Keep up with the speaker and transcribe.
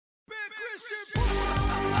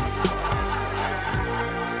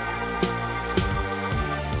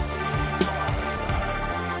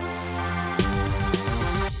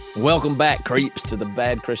Welcome back, creeps, to the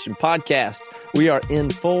Bad Christian Podcast. We are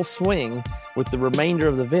in full swing with the remainder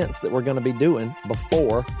of the events that we're going to be doing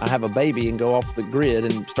before I have a baby and go off the grid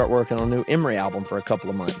and start working on a new Emery album for a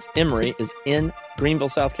couple of months. Emery is in Greenville,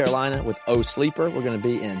 South Carolina with Oh Sleeper. We're going to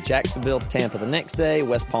be in Jacksonville, Tampa the next day,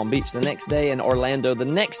 West Palm Beach the next day, and Orlando the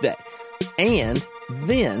next day. And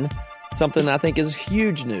then something I think is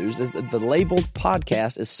huge news is that the Labeled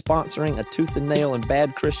Podcast is sponsoring a Tooth and Nail and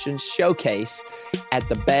Bad Christian showcase at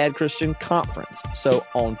the Bad Christian Conference. So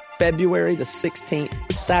on February the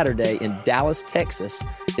 16th, Saturday in Dallas, Texas,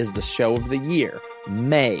 is the show of the year.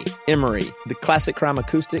 May, Emery, the Classic Crime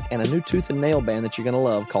Acoustic, and a new Tooth and Nail band that you're going to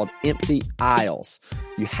love called Empty Aisles.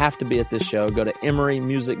 You have to be at this show. Go to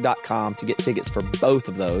emerymusic.com to get tickets for both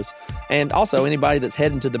of those. And also, anybody that's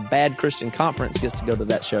heading to the Bad Christian Conference gets to go to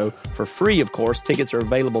that show for free, of course. Tickets are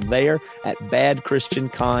available there at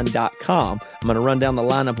badchristiancon.com. I'm going to run down the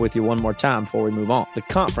lineup with you one more time before we move on. The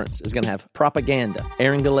conference is going to have Propaganda,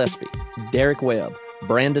 Aaron Gillespie, Derek Webb,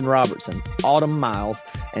 Brandon Robertson, Autumn Miles,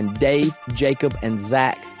 and Dave, Jacob, and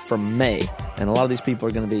Zach from May. And a lot of these people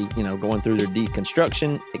are going to be, going through their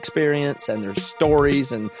deconstruction experience and their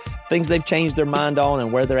stories and things they've changed their mind on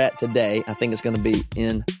and where they're at today. I think it's going to be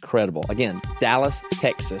incredible. Again, Dallas,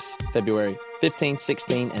 Texas, February 15,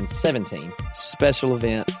 16, and 17. Special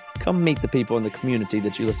event. Come meet the people in the community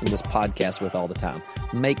that you listen to this podcast with all the time.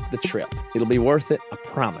 Make the trip. It'll be worth it, I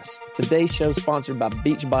promise. Today's show is sponsored by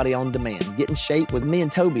Beachbody On Demand. Get in shape with me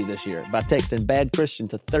and Toby this year by texting Bad Christian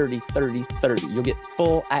to 303030. You'll get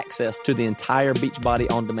full access to the entire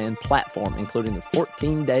Beachbody On Demand platform, including the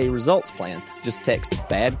 14-day results plan. Just text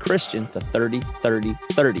Bad Christian to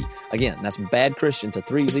 303030. Again, that's Bad Christian to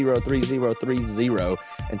 303030.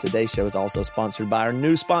 And today's show is also sponsored by our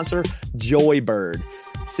new sponsor, Joybird.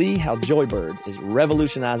 See how Joybird is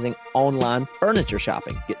revolutionizing online furniture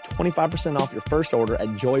shopping. Get 25% off your first order at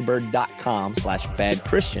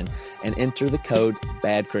joybird.com/badchristian and enter the code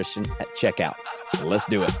BADCHRISTIAN at checkout. Let's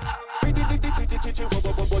do it. Oh,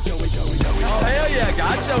 hell yeah,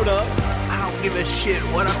 God showed up. I don't give a shit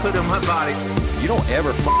what I put in my body. You don't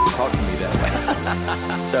ever talk to me that way.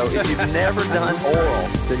 So if you've never done oral,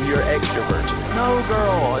 then you're extra virgin. No,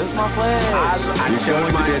 girl, it's my flesh. I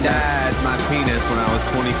showed my dad my penis when I was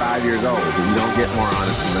 25 years old. You don't get more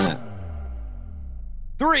honest than that.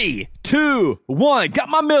 3, 2, 1. Got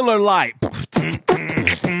my Miller Lite.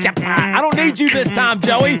 I don't need you this time,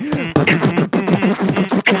 Joey.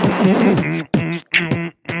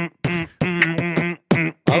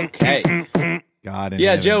 Okay. God.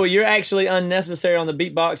 Yeah, Joey, you're actually unnecessary on the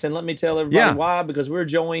beatbox, and let me tell everybody why. Because we're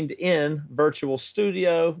joined in virtual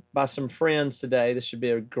studio by some friends today. This should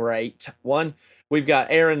be a great one. We've got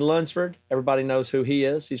Aaron Lunsford. Everybody knows who he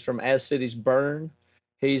is. He's from As Cities Burn.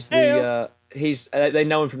 He's the they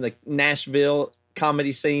know him from the Nashville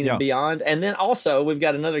comedy scene and beyond. And then also we've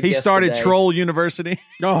got another guest. He started today. Troll University.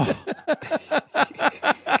 Oh.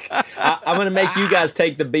 I'm going to make you guys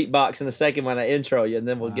take the beatbox in a second when I intro you, and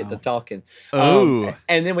then we'll get to talking. Oh.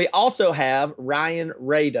 And then we also have Ryan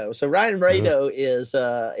Rado. So Ryan Rado is,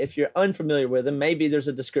 if you're unfamiliar with him, maybe there's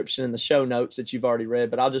a description in the show notes that you've already read,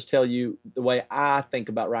 but I'll just tell you the way I think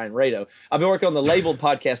about Ryan Rado. I've been working on the Labeled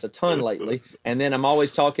Podcast a ton lately, and then I'm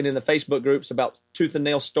always talking in the Facebook groups about tooth and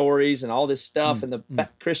nail stories and all this stuff and the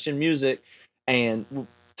Christian music and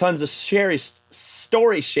tons of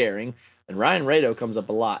story sharing. And Ryan Rado comes up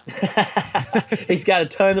a lot. He's got a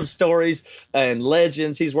ton of stories and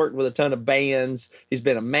legends. He's worked with a ton of bands. He's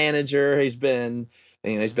been a manager. He's been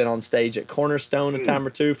on stage at Cornerstone a time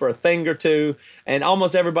or two for a thing or two. And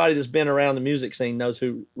almost everybody that's been around the music scene knows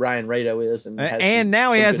who Ryan Rado is. And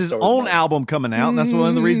now he has his own album coming out. And that's one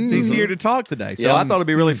of the reasons he's here to talk today. So I thought it'd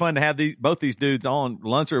be really fun to have both these dudes on.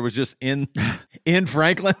 Lunsford was just in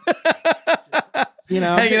Franklin.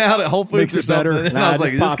 Hanging out at Whole Foods or something. And I was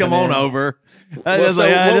like, just come on over.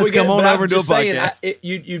 Just come on over and do a podcast.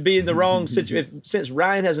 You'd be in the wrong situation. Since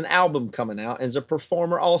Ryan has an album coming out and is a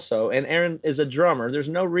performer also, and Aaron is a drummer, there's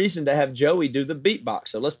no reason to have Joey do the beatbox.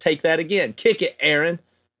 So let's take that again. Kick it, Aaron.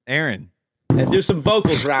 And do some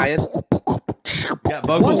vocals, Ryan. Got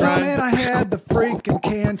vocals, Ryan? Man, I had the freaking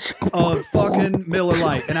can of fucking Miller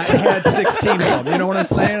Lite, and I had 16 of them. You know what I'm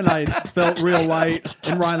saying? I felt real light,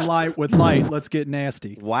 and Ryan Light with light. Let's get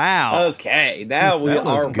nasty. Wow. Okay, now we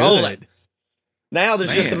are rolling. Now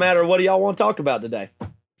there's just a matter of what do y'all want to talk about today?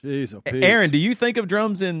 Jeez, Aaron, do you think of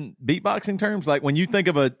drums in beatboxing terms? Like when you think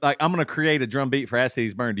of I'm going to create a drum beat for As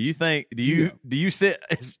Cities Burn. Do you sit?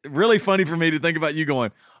 It's really funny for me to think about you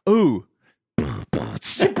going, ooh.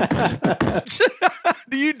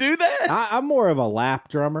 Do you do that? I'm more of a lap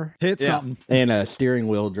drummer. Hit something. And a steering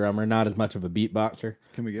wheel drummer, not as much of a beatboxer.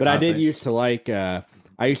 But I did used to like. I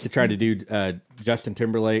used to try to do Justin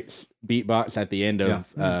Timberlake's beatbox at the end of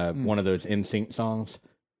one of those NSYNC songs.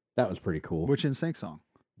 That was pretty cool. Which NSYNC song?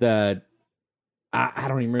 I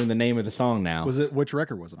don't even remember the name of the song now. Which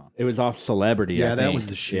record was it on? It was off Celebrity. Yeah, I that think. was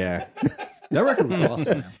the shit. Yeah. That record was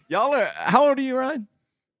awesome, man. Y'all are, how old are you, Ryan?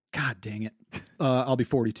 God dang it. I'll be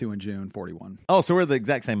 42 in June, 41. Oh, so we're the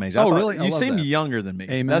exact same age. Really? You seem younger than me.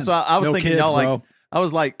 Amen. That's why I was No thinking kids, y'all bro. like. I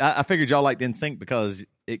was like, I figured y'all liked NSYNC because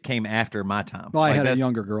it came after my time. Well, I Like, had a that's-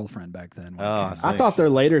 younger girlfriend back then. Oh, I thought their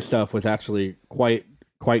later stuff was actually quite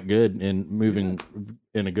good in moving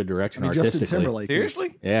in a good direction artistically. Justin Timberlake.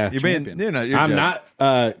 Seriously? Yeah. You're being, champion. you're I'm joking.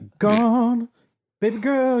 not gone, baby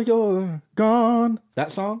girl, you're gone.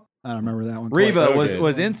 That song? I don't remember that one. Reva, so was good.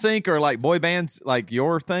 was NSYNC or like boy bands like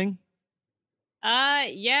your thing?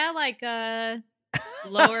 Yeah, like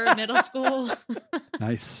lower middle school.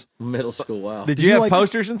 Nice. Middle school. Wow. Did Did you you have like-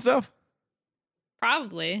 posters and stuff?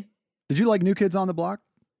 Probably. Did you like New Kids on the Block?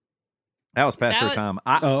 That was past That her was- time.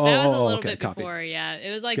 That was a little okay, bit copy. before, yeah.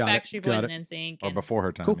 It was like Got it, Backstreet got Boys it. and NSYNC. Or And, before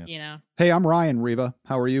her time. Cool. Yeah. you know, Hey, I'm Ryan Reva.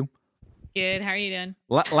 How are you? good. How are you doing?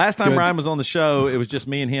 Last time Good. Ryan was on the show, it was just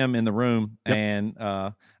me and him in the room, Yep. and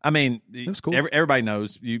I mean, was cool. everybody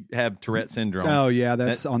knows you have Tourette syndrome. Oh, yeah,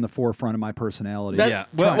 that's on the forefront of my personality. Yeah.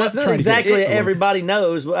 Well, That's not trying to get exactly it- everybody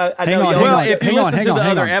knows. I Hang know on, y'all. Well, on, if you hang on, listen hang to on, the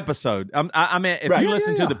hang other on. episode, I mean, if Right. you Yeah,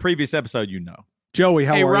 listen yeah, to the yeah. previous episode, you know. Joey,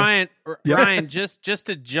 how Hey, are Ryan, Yep. Ryan, just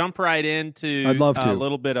to jump right into I'd love to. a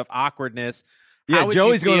little bit of awkwardness. Yeah, How would you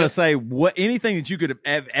Joey's going feel- to say anything that you could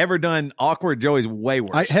have ever done awkward. Joey's way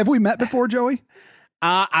worse. you? Have we met before, Joey?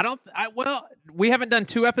 Well, we haven't done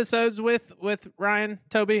 2 episodes with Ryan,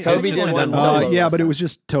 Toby. It's Toby just did one. one. Solo Yeah, last but it time. was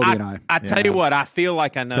just Toby and I. I tell you what, I feel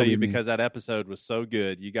like I know Toby you and me. because that episode was so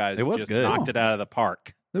good. You guys It was just good. knocked it out of the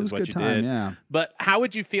park. It was is a what good you time, did. yeah. But how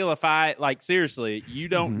would you feel if seriously, you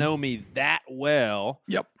don't know me that well?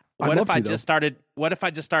 Yep. I'd What love if I to, just started? What if I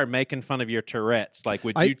just started making fun of your Tourette's? Like,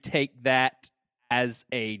 would I- you take that as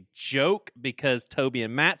a joke because Toby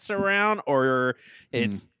and Matt's around, or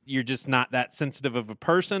it's you're just not that sensitive of a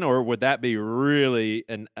person, or would that be really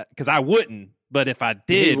an? Because I wouldn't, but if I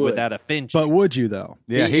did, would. would that offend you? But would you, though?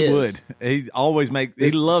 yeah, He he is. would. He always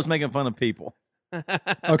he loves making fun of people.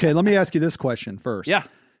 Okay, let me ask you this question first. Yeah.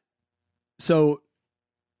 So,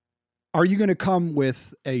 are you going to come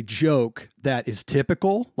with a joke that is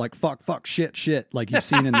typical, like fuck, shit, like you've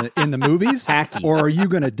seen in the movies, Hacky. or are you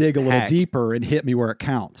going to dig a little Hack. deeper and hit me where it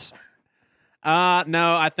counts?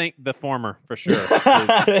 No, I think the former for sure.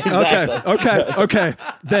 Okay.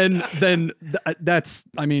 Then that's.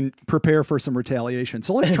 I mean, prepare for some retaliation.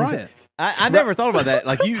 So let's try it. I never thought about that.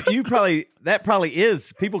 Like you probably that probably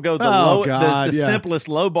is people go the God, the yeah. simplest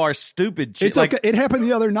low bar stupid shit. It's like it happened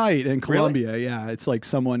the other night in Really? Columbia. Yeah, it's like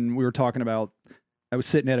someone we were talking about. I was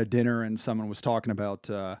sitting at a dinner and someone was talking about.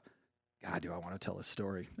 God, do I want to tell this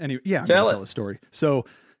story? Anyway, yeah, I'm Tell gonna it. tell a story. So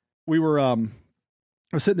we were. I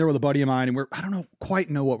was sitting there with a buddy of mine, and I don't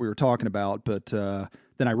quite know what we were talking about, but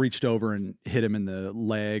then I reached over and hit him in the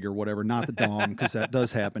leg or whatever, not the dong, because that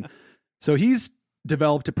does happen. So he's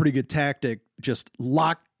developed a pretty good tactic, just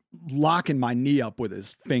locking my knee up with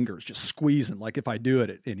his fingers, just squeezing, like if I do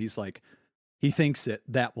it, and he's like, he thinks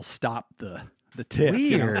that will stop the tick.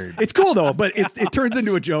 you know? Weird. It's cool though, but it turns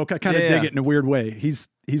into a joke. I kind of Yeah. dig it in a weird way. He's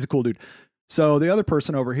a cool dude. So the other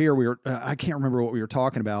person over here, we were I can't remember what we were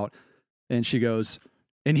talking about, and she goes,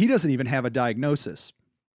 and he doesn't even have a diagnosis,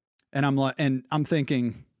 and I'm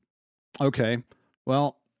thinking, okay,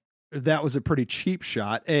 well, that was a pretty cheap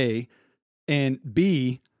shot, A, and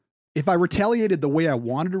B, if I retaliated the way I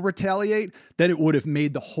wanted to retaliate, then it would have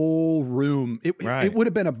made the whole room. Right. It would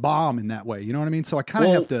have been a bomb in that way. You know what I mean? So I kind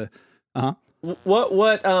of have to.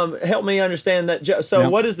 What help me understand that joke. So Yeah.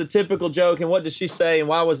 what is the typical joke and what does she say and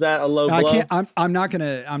why was that a low blow? I can't. I'm not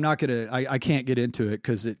gonna. I can't get into it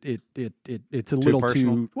because it's a little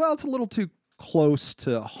personal? too. Well, it's a little too close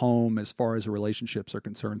to home as far as relationships are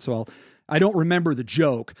concerned. So I don't remember the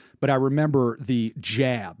joke, but I remember the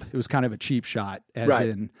jab. It was kind of a cheap shot, as Right.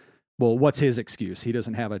 in, well, what's his excuse? He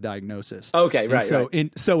doesn't have a diagnosis. Okay, And right. so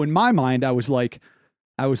right. in my mind, I was like,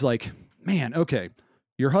 man, okay,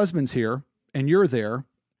 your husband's here and you're there.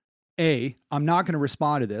 A, I'm not going to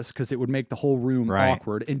respond to this because it would make the whole room Right.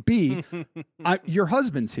 awkward. And B, your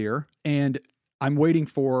husband's here and I'm waiting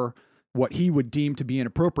for what he would deem to be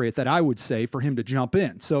inappropriate that I would say for him to jump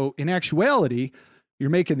in. So in actuality, you're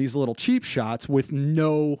making these little cheap shots with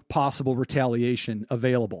no possible retaliation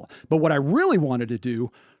available. But what I really wanted to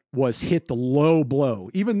do was hit the low blow,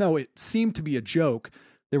 even though it seemed to be a joke.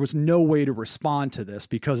 there was no way to respond to this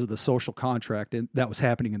because of the social contract that was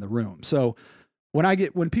happening in the room. So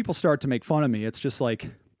when people start to make fun of me, it's just like,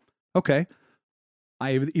 okay,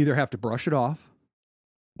 I either have to brush it off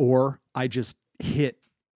or I just hit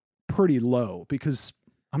pretty low because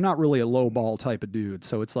I'm not really a low ball type of dude.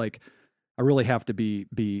 So it's like, I really have to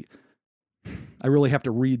I really have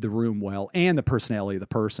to read the room well and the personality of the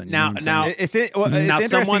person. It's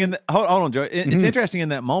interesting. Hold on, Joe. It's interesting in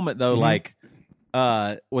that moment though. Like,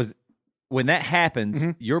 was when that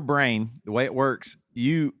happens, your brain, the way it works, did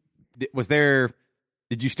you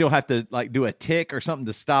still have to like do a tick or something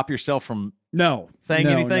to stop yourself from saying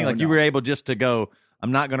anything? You were able just to go,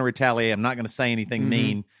 I'm not going to retaliate. I'm not going to say anything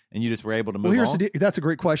mean. And you just were able to move on? That's a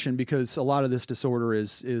great question because a lot of this disorder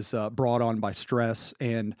is brought on by stress.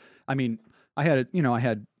 And I mean, I had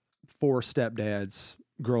 4 stepdads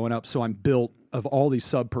growing up, so I'm built of all these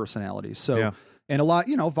sub-personalities. So, and a lot,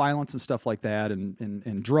 violence and stuff like that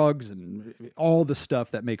and drugs and all the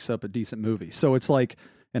stuff that makes up a decent movie. So it's like,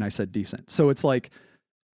 and I said decent. So it's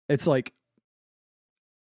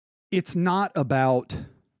not about...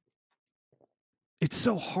 It's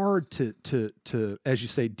so hard to, as you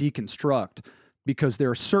say, deconstruct because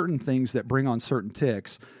there are certain things that bring on certain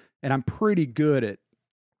tics, and I'm pretty good at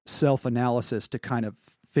self-analysis to kind of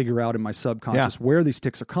figure out in my subconscious where these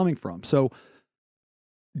tics are coming from. So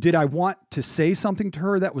did I want to say something to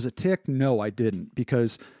her that was a tic? No, I didn't,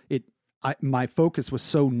 because my focus was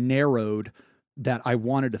so narrowed that I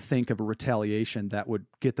wanted to think of a retaliation that would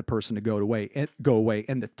get the person to go away.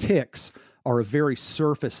 And the tics are a very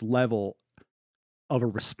surface level of a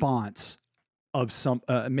response of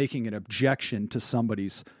making an objection to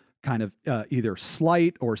somebody's kind of either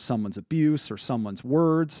slight or someone's abuse or someone's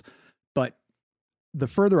words. But the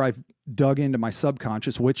further I've dug into my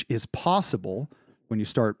subconscious, which is possible when you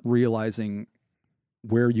start realizing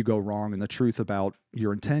where you go wrong and the truth about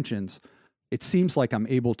your intentions, it seems like I'm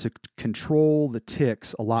able to control the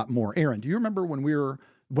tics a lot more. Aaron, do you remember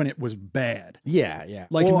when it was bad? Yeah.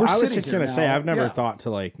 Like, I was just going to say, I've never thought to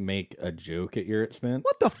like make a joke at your expense.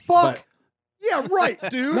 What the fuck? Yeah, right,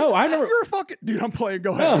 dude. No, I never. You're a fucking dude. I'm playing.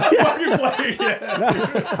 Go ahead.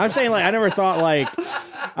 I'm saying like I never thought like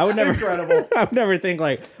I would never. Incredible. I would never think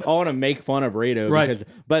like I want to make fun of Rado because,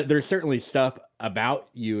 but there's certainly stuff about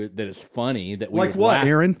you that is funny that we like what,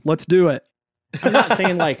 Aaron? Let's do it. I'm not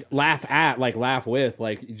saying like laugh at, like laugh with,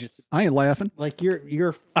 like you just. I ain't laughing. Like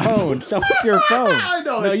your phone, stuff with your phone. I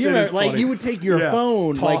know. No, you like you would take your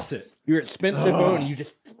phone, toss it. Your expensive phone, and you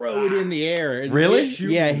just throw it in the air. And really?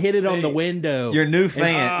 Hit it on the window. Your new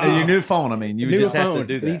your new phone. I mean, you just have to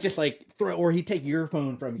do that. And he just like or he'd take your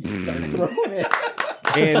phone from you and start throwing it.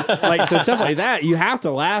 And like so stuff like that, you have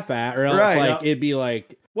to laugh at, or else it'd be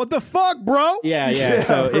like, what the fuck, bro? Yeah.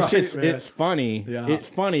 So it's just it's funny. Yeah. It's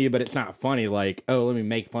funny, but it's not funny like, oh, let me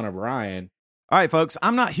make fun of Ryan. All right, folks.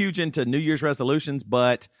 I'm not huge into New Year's resolutions,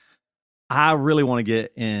 but I really want to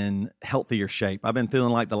get in healthier shape. I've been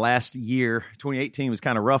feeling like the last year, 2018, was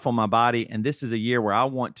kind of rough on my body, and this is a year where I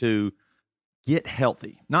want to get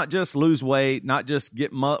healthy. Not just lose weight, not just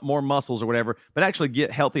get more muscles or whatever, but actually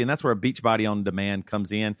get healthy, and that's where Beachbody On Demand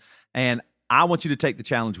comes in. And I want you to take the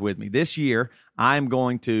challenge with me. This year, I'm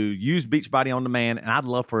going to use Beachbody On Demand, and I'd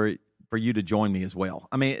love for you to join me as well.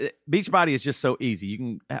 I mean, Beachbody is just so easy. You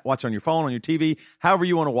can watch on your phone, on your TV, however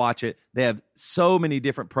you want to watch it. They have so many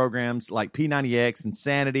different programs like P90X,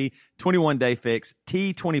 Insanity, 21 Day Fix,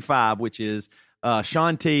 T25, which is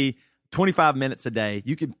Sean T, 25 minutes a day.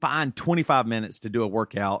 You can find 25 minutes to do a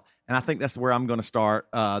workout, and I think that's where I'm going to start.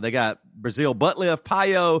 They got Brazil butt lift,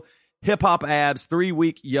 Payo, hip hop abs,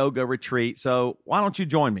 3-week yoga retreat. So why don't you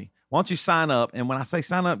join me? Why don't you sign up? And when I say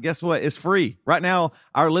sign up, guess what? It's free. Right now,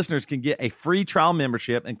 our listeners can get a free trial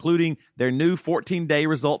membership, including their new 14-day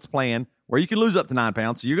results plan, where you can lose up to 9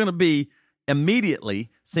 pounds. So you're going to be immediately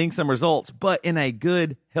seeing some results, but in a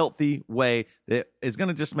good, healthy way that is going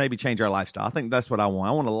to just maybe change our lifestyle. I think that's what I want.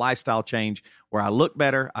 I want a lifestyle change where I look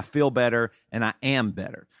better, I feel better, and I am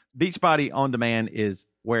better. Beachbody On Demand is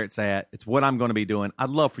where it's at. It's what I'm going to be doing.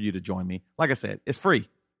 I'd love for you to join me. Like I said, it's free.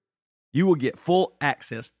 You will get full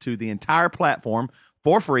access to the entire platform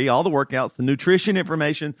for free, all the workouts, the nutrition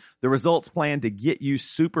information, the results plan to get you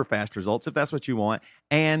super fast results if that's what you want,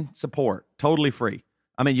 and support, totally free.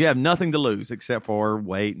 I mean, you have nothing to lose except for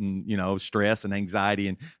weight and, stress and anxiety,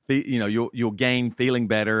 and, you'll gain feeling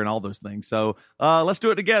better and all those things. So let's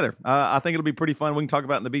do it together. I think it'll be pretty fun. We can talk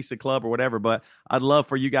about it in the BC Club or whatever, but I'd love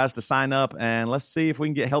for you guys to sign up, and let's see if we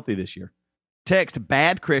can get healthy this year. Text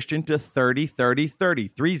Bad Christian to 303030,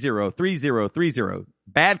 303030.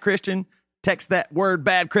 Bad Christian, text that word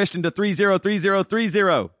Bad Christian to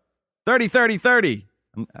 303030. 303030.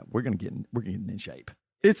 We're getting in shape.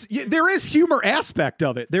 There is humor aspect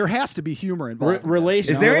of it. There has to be humor involved.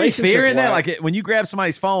 Is there any fear in that? Like when you grab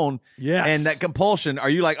somebody's phone, yes, and that compulsion, are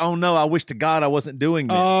you like, oh no, I wish to God I wasn't doing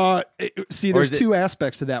this? See, there's two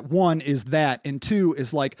aspects to that. One is that, and two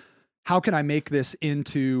is like, how can I make this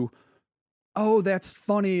into, oh, that's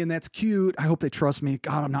funny and that's cute. I hope they trust me.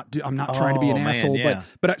 God, I'm not trying to be an asshole, yeah.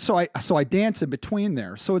 but so I dance in between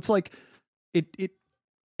there. So it's like,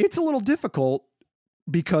 it's a little difficult,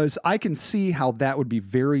 because I can see how that would be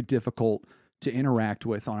very difficult to interact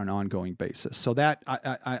with on an ongoing basis. So that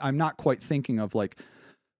I'm not quite thinking of like,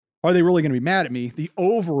 are they really going to be mad at me? The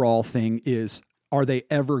overall thing is, are they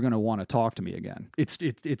ever going to want to talk to me again?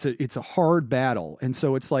 It's a hard battle. And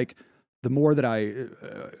so it's like, the more that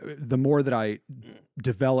I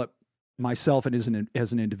develop myself and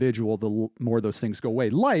as an individual, the more those things go away.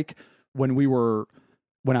 Like when we were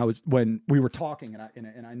talking,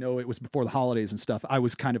 and I know it was before the holidays and stuff, I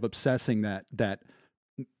was kind of obsessing that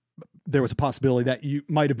there was a possibility that you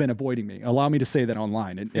might have been avoiding me. Allow me to say that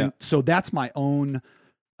online. And so that's my own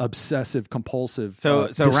obsessive compulsive. So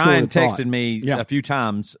Ryan texted thought. me a few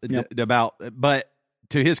times about, but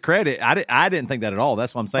to his credit, I didn't think that at all.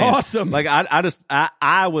 That's what I'm saying. Awesome. Like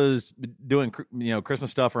I was doing,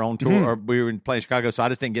 Christmas stuff or on tour, or we were playing Chicago. So I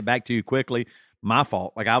just didn't get back to you quickly. My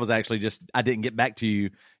fault. Like I was actually I didn't get back to you.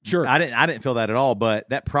 Sure. I didn't feel that at all, but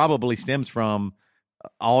that probably stems from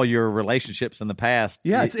all your relationships in the past.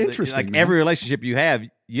 Yeah, it's interesting. Like every relationship you have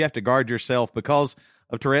to guard yourself because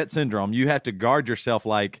of Tourette syndrome. You have to guard yourself.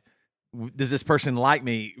 Like, does this person like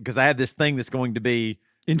me? Because I have this thing that's going to be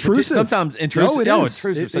intrusive. Sometimes intrusive. No,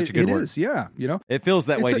 intrusive is such a good word. It is, yeah. It feels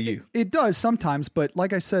that way to you. It does sometimes, but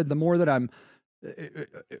like I said, the more that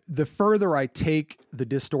the further I take the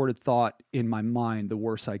distorted thought in my mind, the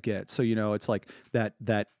worse I get. So, it's like that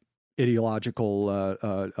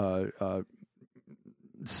ideological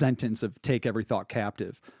sentence of take every thought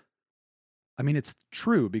captive. I mean, it's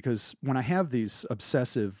true, because when I have these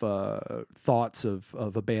obsessive thoughts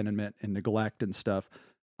of abandonment and neglect and stuff,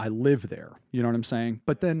 I live there. You know what I'm saying?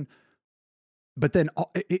 But then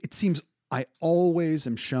it seems I always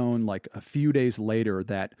am shown, like a few days later,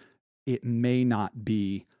 that it may not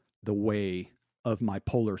be the way of my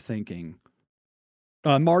polar thinking,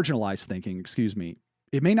 marginalized thinking, excuse me.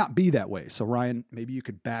 It may not be that way. So Ryan, maybe you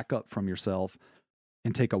could back up from yourself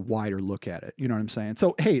and take a wider look at it. You know what I'm saying?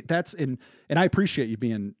 So, hey, and I appreciate you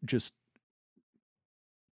being just,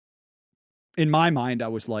 in my mind, I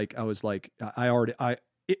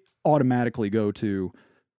automatically go to,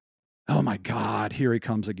 oh my God, here he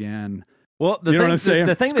comes again. Well, the what I'm saying?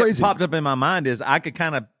 The thing that popped up in my mind is I could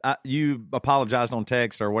kind of, you apologized on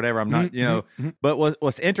text or whatever. I'm not, but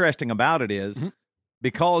what's interesting about it is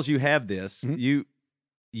because you have this,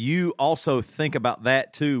 you also think about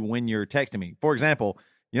that too when you're texting me. For example,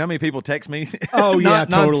 you know how many people text me? Oh yeah,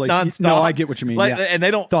 totally. Non-stop. No, I get what you mean. Like, yeah. And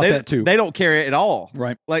they don't that too. They don't care at all.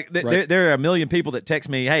 Right. Like there are a million people that text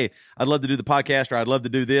me, "Hey, I'd love to do the podcast, or I'd love to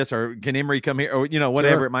do this, or can Emery come here, or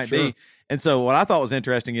whatever it might be." And so what I thought was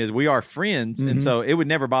interesting is we are friends, and so it would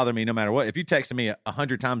never bother me no matter what. If you texted me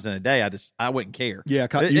 100 times in a day, I wouldn't care. Yeah,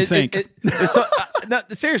 you think. No,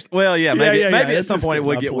 seriously. Well, yeah, maybe at some point it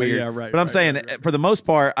would get weird. Yeah, right, but I'm saying for the most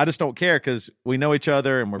part, I just don't care because we know each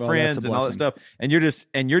other and we're friends and all that stuff.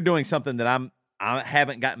 And you're doing something that I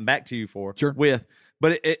haven't gotten back to you with.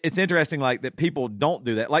 But it's interesting, like that people don't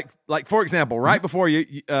do that. Like for example, right before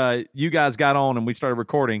you guys got on and we started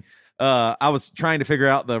recording, I was trying to figure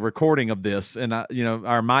out the recording of this and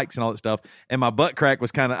our mics and all that stuff. And my butt crack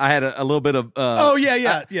was I had a little bit of I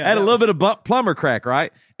had a little bit of plumber crack,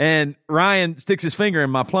 right? And Ryan sticks his finger in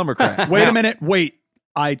my plumber crack. Wait a minute,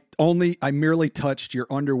 I merely touched your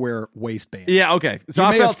underwear waistband. Yeah, okay. So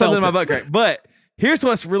I felt something in my butt crack. But here's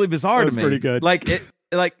what's really bizarre to me. Pretty good. Like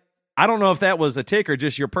I don't know if that was a tick or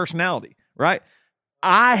just your personality, right?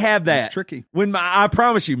 I have that. It's tricky. I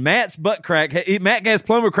promise you, Matt's butt crack. Matt has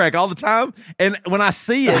plumber crack all the time, and when I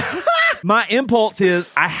see it, my impulse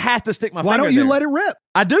is I have to stick my finger in there. Why don't you let it rip?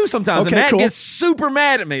 I do sometimes. Okay, and Matt cool. gets super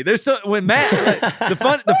mad at me. When Matt,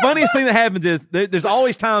 the funniest thing that happens is there's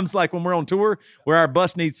always times like when we're on tour where our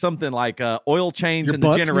bus needs something like oil change in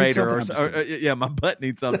the generator, or my butt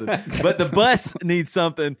needs something, but the bus needs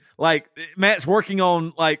something like Matt's working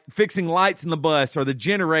on like fixing lights in the bus or the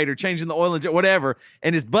generator, changing the oil and whatever,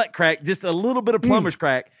 and his butt crack, just a little bit of plumber's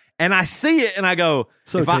crack, and I see it and I go,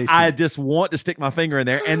 I just want to stick my finger in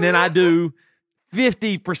there, and then I do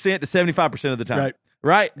 50% to 75% of the time.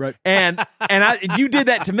 Right. And you did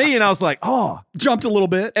that to me, and I was like, jumped a little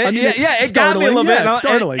bit. It got me a little bit. It's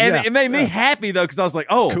startling. And it made me happy though, because I was like,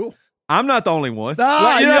 oh, cool. I'm not the only one.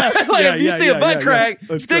 Ah, you know, yes. if you see a butt crack,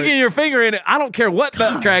 sticking your finger in it, I don't care what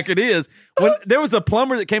butt crack it is. When there was a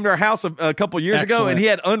plumber that came to our house a couple years ago, and he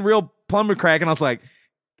had unreal plumber crack, and I was like,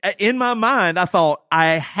 in my mind, I thought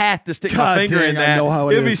I had to stick my finger in that.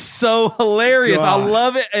 It'd be so hilarious. God. I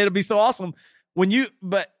love it. It'll be so awesome.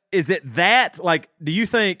 But is it that? Like, do you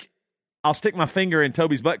think I'll stick my finger in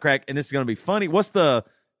Toby's butt crack and this is going to be funny? Is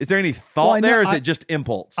there any thought there? Or is it just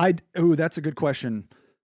impulse? That's a good question.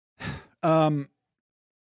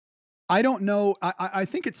 I don't know. I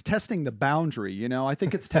think it's testing the boundary. You know, I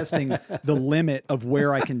think it's testing the limit of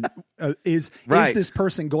where I can. Is this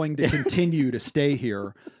person going to continue to stay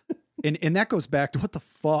here? And that goes back to what the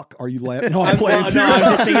fuck are you laughing? No, I'm playing. I'm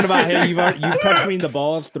just thinking about him. You've touched me in the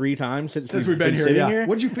balls 3 times since we've been here. Yeah.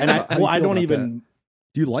 What'd you feel? I don't even.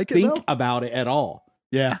 Do you like it? Think about it at all?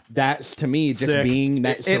 Yeah, that's to me just being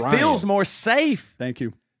next to Ryan. It feels more safe. Thank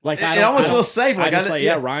you. Like it almost feels safe. Like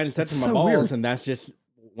Ryan's touching my balls, weird. And that's just.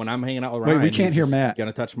 When I'm hanging out with Ryan, we can't hear Matt.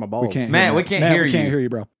 Gonna touch my balls. We can't hear you. We can't hear you,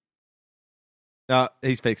 bro.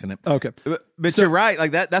 He's fixing it. Okay, but you're right.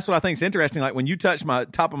 Like that's what I think is interesting. Like when you touched my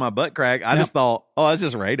top of my butt crack, I just thought, oh, that's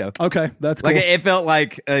just Rado. Okay, that's cool. Like it felt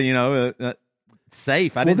like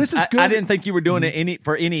safe. This is good. I didn't think you were doing it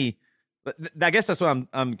for any. I guess that's what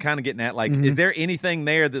I'm kind of getting at. Like, is there anything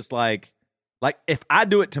there that's like if I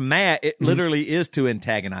do it to Matt, it literally is to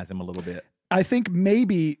antagonize him a little bit. I think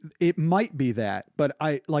maybe it might be that, but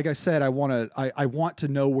like I said, I want to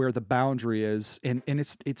know where the boundary is, and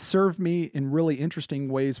it's served me in really interesting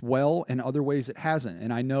ways well, and other ways it hasn't.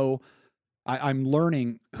 And I know I'm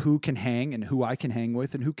learning who can hang and who I can hang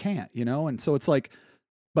with and who can't, you know? And so it's like,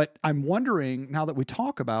 but I'm wondering now that we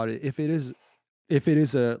talk about it, if it is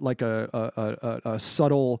a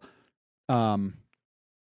subtle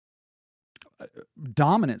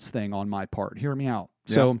dominance thing on my part. Hear me out.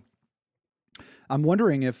 Yeah. So I'm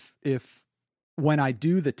wondering if when I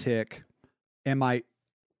do the tick, am I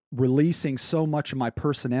releasing so much of my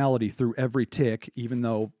personality through every tick, even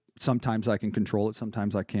though sometimes I can control it,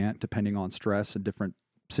 sometimes I can't, depending on stress and different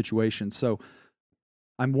situations. So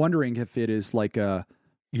I'm wondering if it is like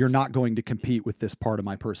you're not going to compete with this part of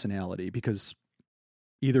my personality, because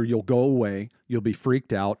either you'll go away, you'll be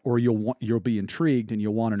freaked out, or you'll be intrigued and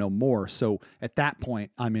you'll want to know more. So at that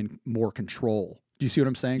point, I'm in more control. Do you see what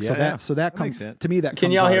I'm saying? Yeah, so that comes to me. That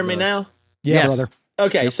can y'all hear me now? Yeah, yes. Brother.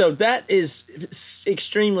 Okay, so that is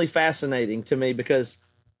extremely fascinating to me because,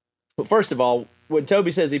 well, first of all, when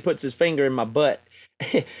Toby says he puts his finger in my butt,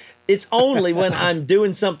 it's only when I'm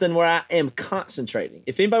doing something where I am concentrating.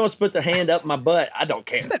 If anybody wants to put their hand up my butt, I don't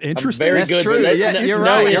care. Isn't that interesting? I'm very good. True. You're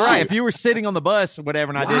right. If you were sitting on the bus or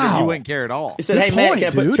whatever and I did it, you wouldn't care at all. He said, "Hey, Matt, can I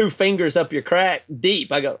put 2 fingers up your crack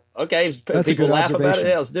deep?" I go, "Okay." That's people laugh about it.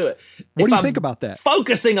 Yeah, let's do it. What do you think about that?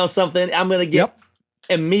 Focusing on something, I'm going to get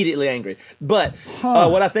immediately angry. But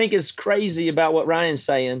what I think is crazy about what Ryan's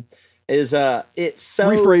saying is it's so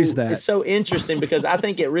rephrase that. It's so interesting because I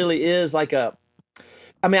think it really is like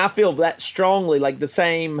I feel that strongly, like the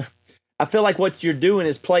same. I feel like what you're doing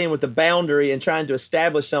is playing with the boundary and trying to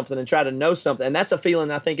establish something and try to know something, and that's a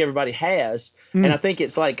feeling I think everybody has. And I think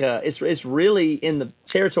it's like it's really in the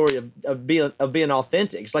territory of being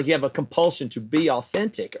authentic. It's like you have a compulsion to be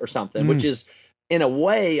authentic or something, which is in a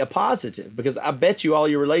way a positive, because I bet you all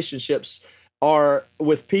your relationships are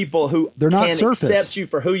with people who they're not can surface. Accept you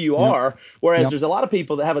for who you are, whereas there's a lot of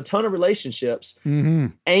people that have a ton of relationships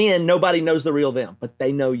and nobody knows the real them, but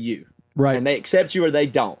they know you. Right. And they accept you or they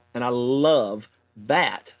don't. And I love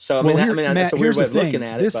that. So, Matt, that's a weird way of looking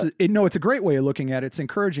at it. It's a great way of looking at it. It's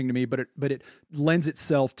encouraging to me, but it lends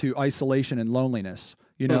itself to isolation and loneliness,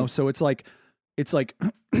 you know? So it's like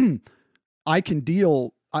I can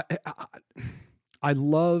deal. I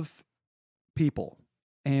love people,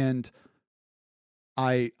 and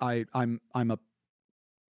I'm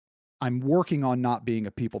working on not being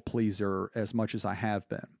a people pleaser as much as I have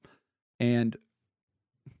been. And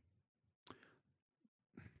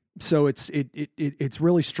so it's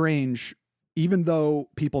really strange, even though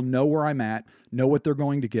people know where I'm at, know what they're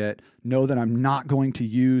going to get, know that I'm not going to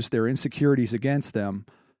use their insecurities against them.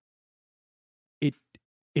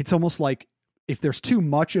 It's almost like if there's too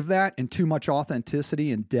much of that and too much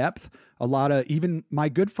authenticity and depth, a lot of even my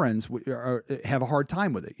good friends have a hard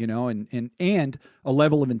time with it, you know, and a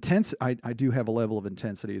level of intensity. I do have a level of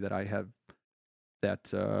intensity that I have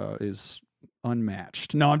that is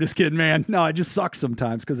unmatched. No, I'm just kidding, man. No, it just sucks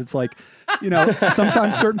sometimes because it's like, you know,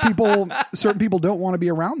 sometimes certain people don't want to be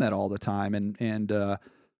around that all the time, and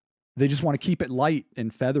they just want to keep it light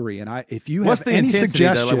and feathery. And if you what's have the any intensity,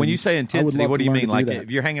 suggestions, though? Like when you say intensity, what do you mean? Like that.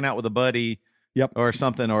 if you're hanging out with a buddy, Yep. or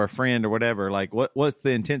something, or a friend or whatever, like what's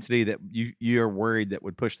the intensity that you're worried that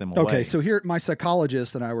would push them away? Okay, so here my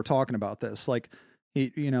psychologist and I were talking about this. Like,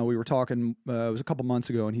 we were talking. It was a couple months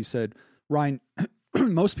ago, and he said, Ryan,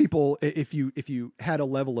 most people, if you had a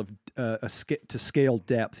level of to scale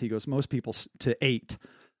depth, he goes, most people to 8,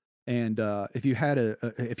 and if you had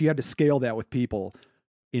to scale that with people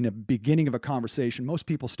in a beginning of a conversation, most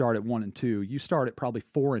people start at 1 and 2. You start at probably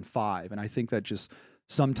 4 and 5, and I think that just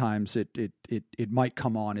sometimes it might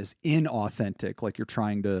come on as inauthentic, like you're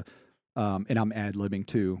trying to, and I'm ad-libbing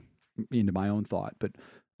too into my own thought, but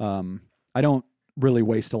I don't really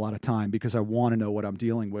waste a lot of time because I want to know what I'm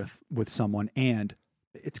dealing with someone, and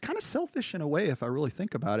it's kind of selfish in a way if I really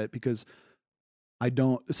think about it, because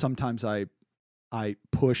sometimes I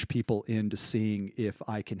push people into seeing if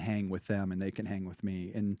I can hang with them and they can hang with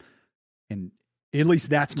me, and at least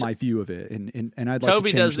that's my view of it. And I'd like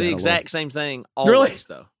Toby to does the exact same thing always,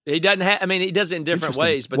 though. He doesn't have. I mean, he does it in different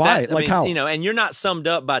ways. But why? How? And you're not summed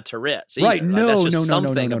up by Tourette's either. Right? No, that's just no,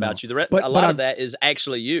 something about you. A lot of that is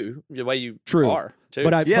actually you, the way you are too.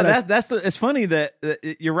 It's funny that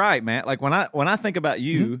you're right, Matt. Like when I think about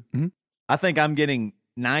you, I think I'm getting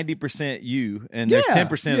 90% you, and there's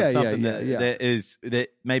 10% of something that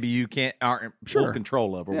maybe you aren't full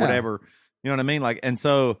control of or whatever. You know what I mean? Like, and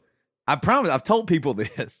so I promise, I've told people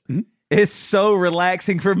this. It's so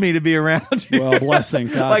relaxing for me to be around you. Well, blessing.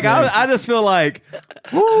 God like I just feel like,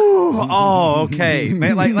 whoo, okay,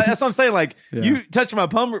 man. Like that's what I'm saying. Like you touch my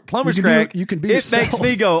plumber's crack, you can be it yourself. Makes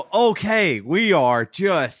me go, okay, we are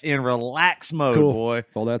just in relax mode, boy.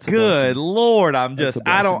 Well, that's a good blessing. Lord. I'm just,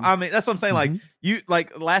 That's that's what I'm saying. Like you,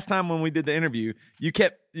 like last time when we did the interview, you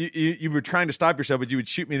kept, you were trying to stop yourself, but you would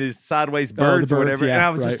shoot me these sideways birds or whatever. And I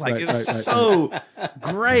was just like, it was so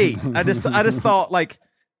great. I just thought like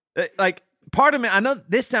part of me, I know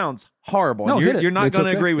this sounds horrible. No, you're not going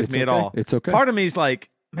to agree with it's me at all. It's okay. Part of me is like,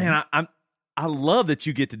 man, I love that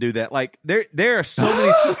you get to do that. Like there are so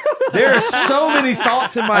many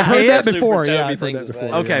thoughts in my I've heard head. that before. Super Yeah, Toby I've heard that thing's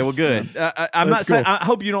before. Okay, well, good. I'm not saying. I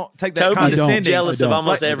hope you don't take that Toby's condescending. jealous of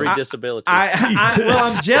almost Like, every disability.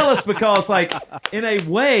 I'm jealous because, like, in a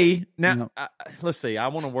way, now let's see. I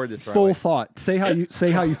want to word this right. Full thought. Say how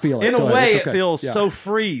you feel. In a Go ahead. way, It's okay. it feels Yeah. so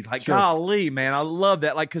free. Like, golly, man, I love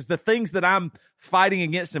that. Like, because the things that I'm fighting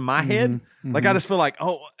against in my head, like I just feel like,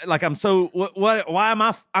 oh, like I'm so what? Why am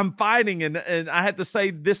I'm fighting and I have to say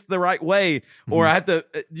this the right way, or I have to.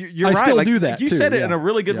 You're right. still like, do that you too, said it yeah. in a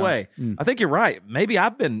really good Yeah. way. I think you're right. Maybe I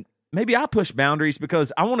push boundaries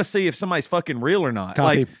because I want to see if somebody's fucking real or not.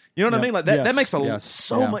 Copy. Like, you know what I mean? Like that. Yes. That makes Yes.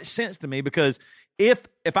 so much sense to me because. If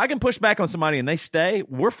I can push back on somebody and they stay,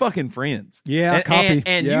 we're fucking friends. Yeah, copy.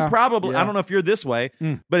 And Yeah. you probably, Yeah. I don't know if you're this way,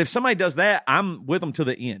 but if somebody does that, I'm with them to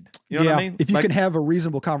the end. You know what I mean? If you Like, can have a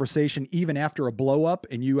reasonable conversation even after a blow up,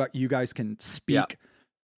 and you guys can speak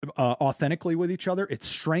authentically with each other, it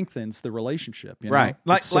strengthens the relationship. You know? right.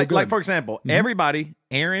 It's so Like good. for example, everybody,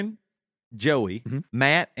 Aaron, Joey,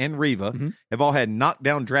 Matt, and Reva have all had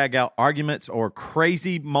knockdown, drag out arguments or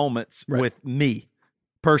crazy moments with me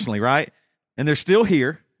personally, right? And they're still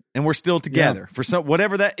here. And we're still together for some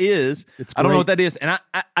whatever that is. I don't know what that is, and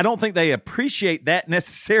I don't think they appreciate that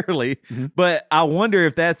necessarily. But I wonder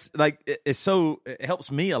if that's like it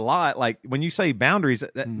helps me a lot. Like when you say boundaries,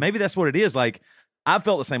 maybe that's what it is. Like I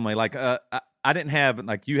felt the same way. Like I didn't have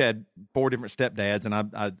like you had 4 different stepdads, and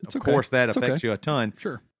of course that affects you a ton.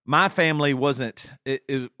 Sure. My family wasn't.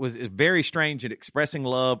 It was very strange at expressing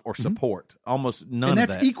love or support. Almost none of that.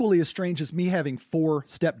 And that's equally as strange as me having 4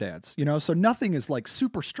 stepdads. You know, so nothing is like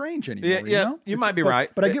super strange anymore. Yeah, you know? you might be right.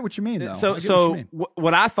 But I get what you mean, though. So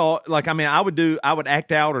what I thought, like, I mean, I would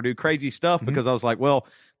act out or do crazy stuff because I was like, well,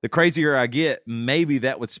 the crazier I get, maybe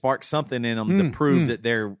that would spark something in them to prove that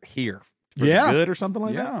they're here for the good or something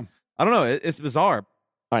like that. I don't know. It's bizarre.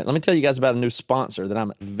 All right, let me tell you guys about a new sponsor that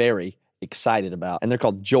I'm very excited about, and they're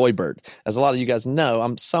called Joybird. As a lot of you guys know,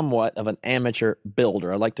 I'm somewhat of an amateur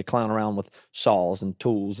builder. I like to clown around with saws and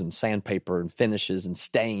tools and sandpaper and finishes and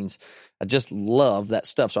stains. I just love that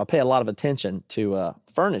stuff, so I pay a lot of attention to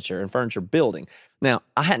furniture and furniture building. Now,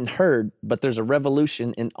 I hadn't heard, but there's a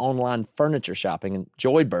revolution in online furniture shopping, and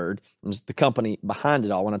Joybird was the company behind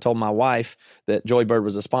it all. When I told my wife that Joybird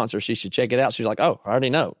was a sponsor, she should check it out. She's like, oh, I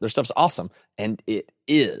already know. Their stuff's awesome. And it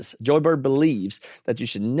is. Joybird believes that you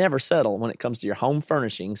should never settle when it comes to your home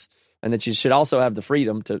furnishings, and that you should also have the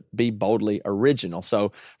freedom to be boldly original.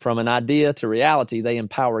 So from an idea to reality, they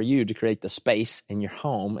empower you to create the space in your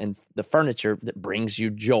home and the furniture that brings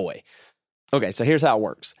you joy. Okay, so here's how it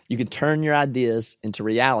works. You can turn your ideas into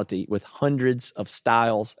reality with hundreds of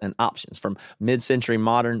styles and options, from mid-century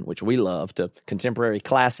modern, which we love, to contemporary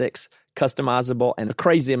classics, customizable, and a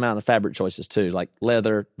crazy amount of fabric choices too, like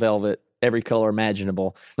leather, velvet, every color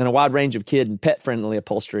imaginable, and a wide range of kid and pet-friendly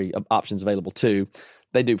upholstery options available too.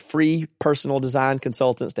 They do free personal design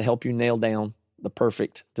consultants to help you nail down the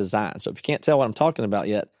perfect design. So if you can't tell what I'm talking about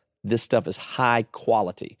yet, this stuff is high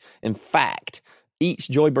quality. In fact, each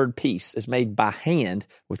Joybird piece is made by hand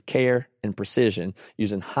with care and precision,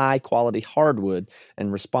 using high-quality hardwood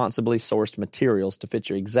and responsibly sourced materials to fit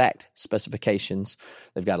your exact specifications.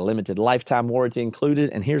 They've got a limited lifetime warranty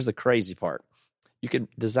included, and here's the crazy part. You can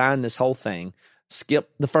design this whole thing,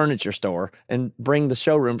 skip the furniture store, and bring the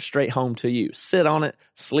showroom straight home to you. Sit on it,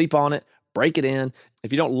 sleep on it, break it in.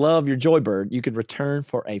 If you don't love your Joybird, you could return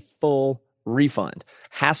for a full refund.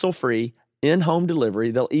 Hassle-free, in-home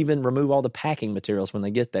delivery. They'll even remove all the packing materials when they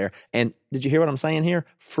get there. And did you hear what I'm saying here?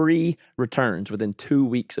 Free returns within 2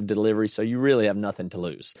 weeks of delivery, so you really have nothing to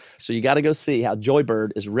lose. So you got to go see how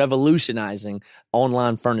Joybird is revolutionizing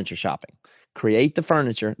online furniture shopping. Create the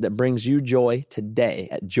furniture that brings you joy today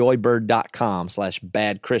at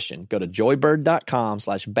joybird.com/badchristian. Go to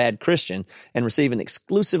joybird.com/badchristian and receive an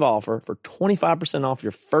exclusive offer for 25% off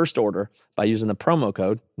your first order by using the promo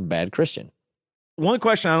code badchristian. One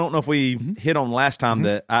question I don't know if we hit on last time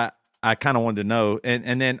that I kind of wanted to know,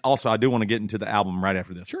 and then also I do want to get into the album right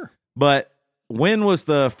after this. Sure. But when was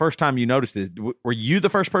the first time you noticed this? Were you the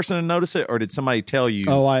first person to notice it, or did somebody tell you?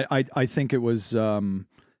 Oh, I think it was.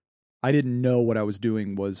 I didn't know what I was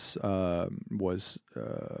doing was what's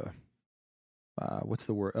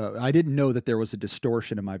the word? I didn't know that there was a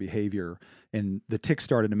distortion in my behavior, and the tics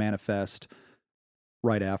started to manifest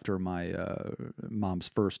right after my mom's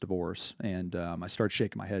first divorce, and I started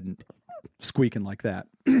shaking my head and squeaking like that.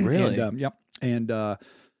 Really? And, yep. And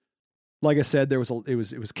like I said, it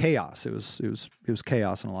was chaos. It was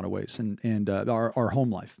chaos in a lot of ways, and our home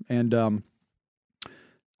life. And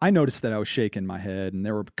I noticed that I was shaking my head, and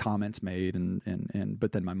there were comments made,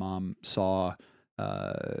 but then my mom saw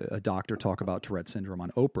a doctor talk about Tourette syndrome on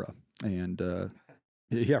Oprah, and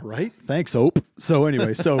yeah, right. Thanks, Ope. So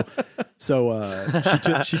anyway, so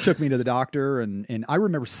she took me to the doctor, and I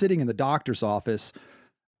remember sitting in the doctor's office.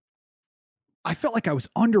 I felt like I was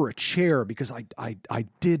under a chair because I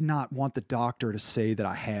did not want the doctor to say that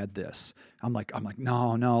I had this. I'm like,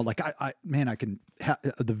 no, like I can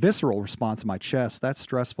the visceral response in my chest. That's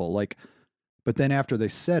stressful. Like, but then after they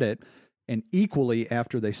said it, and equally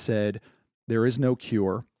after they said there is no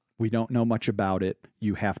cure, we don't know much about it,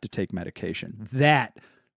 you have to take medication. That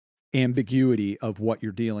ambiguity of what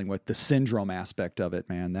you're dealing with, the syndrome aspect of it,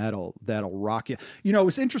 man, that'll rock you. You know, it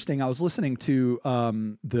was interesting. I was listening to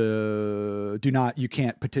you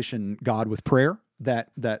can't petition God with prayer,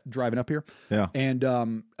 that driving up here. Yeah. And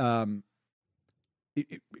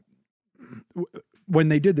when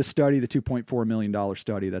they did the study, the $2.4 million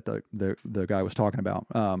study that the guy was talking about,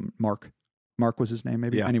 Mark was his name,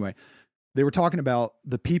 maybe. Yeah. Anyway, they were talking about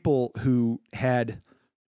the people who had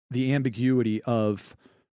the ambiguity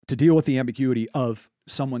to deal with the ambiguity of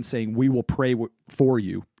someone saying, we will pray for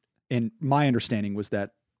you. And my understanding was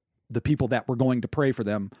that the people that were going to pray for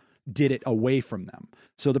them did it away from them.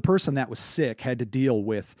 So the person that was sick had to deal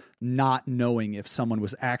with not knowing if someone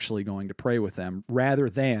was actually going to pray with them, rather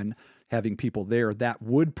than having people there that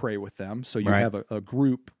would pray with them. So you have a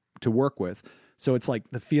group to work with. So it's like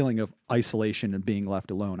the feeling of isolation and being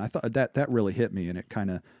left alone. I thought that really hit me, and it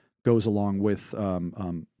kind of goes along with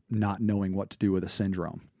not knowing what to do with a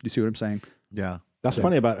syndrome. Do you see what I'm saying? Yeah. That's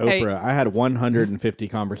funny about Oprah. I had 150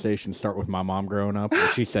 conversations start with my mom growing up,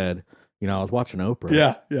 and she said, I was watching Oprah.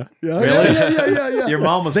 Yeah. Really? Yeah. Your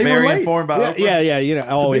mom was very informed about Oprah? Yeah.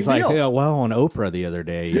 Always like, on Oprah the other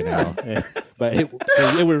day, know. But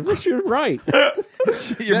she was right.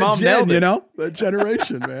 Your mom nailed it. That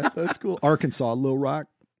generation, man. That's cool. Arkansas, Little Rock.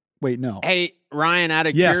 Wait, no. Hey, Ryan, out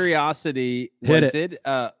of curiosity, was it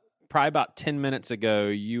probably about 10 minutes ago,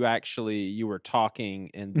 you were talking,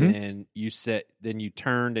 and then you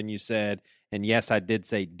turned and you said, and yes, I did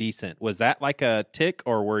say decent. Was that like a tick,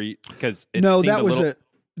 or were you, because no, that was a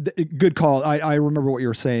good call. I remember what you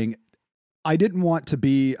were saying. I didn't want to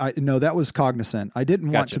be, that was cognizant. I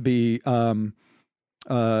didn't want to be, I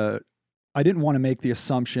didn't want to make the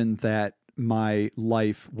assumption that my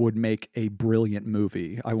life would make a brilliant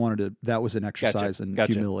movie. I wanted to, that was an exercise in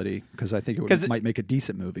humility, because I think it might make a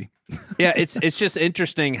decent movie. Yeah, it's just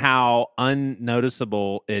interesting how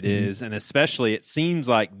unnoticeable it is, and especially it seems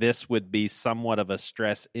like this would be somewhat of a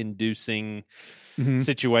stress-inducing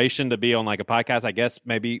situation to be on like a podcast. I guess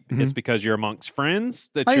maybe it's because you're amongst friends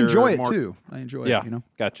that I enjoy it too. I enjoy it.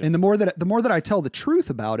 Gotcha. And the more that I tell the truth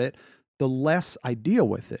about it, the less I deal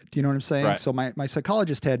with it. Do you know what I'm saying? Right. So my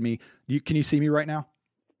psychologist had me, can you see me right now?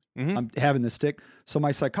 I'm having this tick. So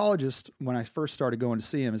my psychologist, when I first started going to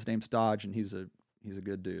see him, his name's Dodge, and he's a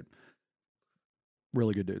good dude,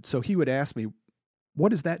 really good dude. So he would ask me, "What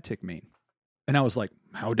does that tick mean?" And I was like,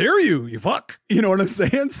 "How dare you? You fuck!" You know what I'm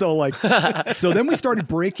saying? So like, so then we started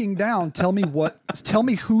breaking down. Tell me what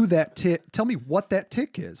that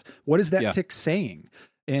tick is. What is that tick saying?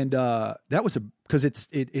 And that was because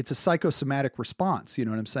it's a psychosomatic response. You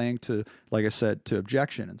know what I'm saying? To, like I said, to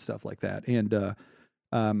objection and stuff like that. And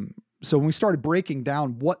so when we started breaking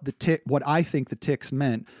down what I think the ticks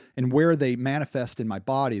meant and where they manifest in my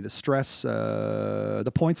body, the stress,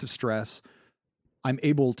 the points of stress, I'm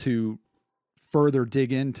able to further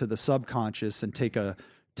dig into the subconscious and take a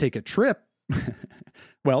trip.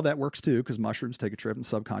 Well, that works too, because mushrooms take a trip in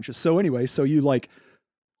subconscious. So anyway, so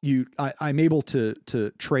I'm able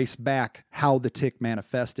to trace back how the tick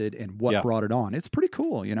manifested and what brought it on. It's pretty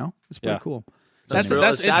cool, you know? It's pretty cool. That's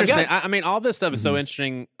interesting. I mean, all this stuff is so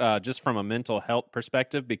interesting just from a mental health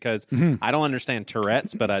perspective, because I don't understand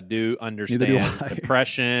Tourette's, but I do understand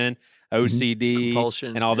depression, OCD,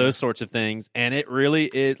 compulsion, and all those sorts of things. And it really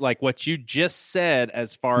is like what you just said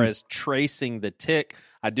as far as tracing the tick.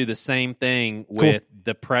 I do the same thing with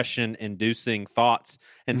depression-inducing thoughts.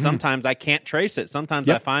 And sometimes I can't trace it. Sometimes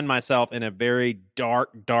I find myself in a very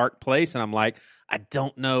dark place, and I'm like, I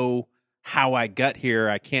don't know how I got here.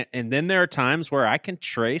 I can't. And then there are times where I can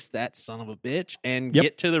trace that son of a bitch and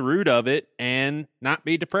get to the root of it and not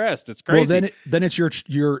be depressed. It's crazy. Well, then it's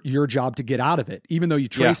your job to get out of it. Even though you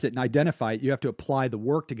traced it and identify it, you have to apply the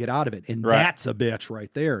work to get out of it. And that's a bitch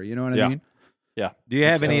right there. You know what I mean? Yeah. Do you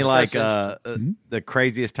have any the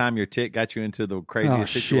craziest time your tick got you into the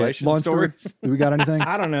craziest situation? Long stories? Do we got anything?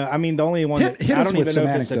 I don't know. I mean, the only one hit I don't even know if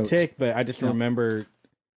anecdotes. it's a tick, but I just remember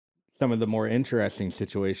some of the more interesting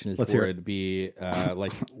situations where it'd be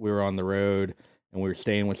like we were on the road and we were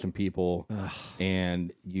staying with some people,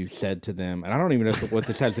 and you said to them, and I don't even know what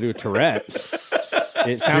this has to do with Tourette's.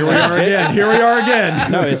 Here we are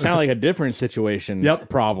again. No, it sounded like a different situation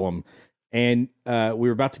problem. And we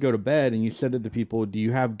were about to go to bed, and you said to the people, "Do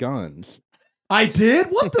you have guns?" I did?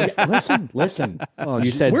 What the? Listen. Oh, you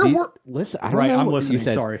said, listen. I don't know. I'm listening. You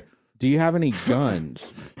said, sorry. Do you have any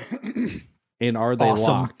guns? And are they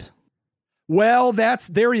locked? Well,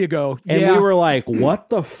 there you go. And we were like, what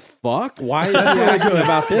the fuck? Why is he asking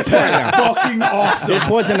about this? That's fucking awesome. This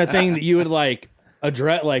wasn't a thing that you would like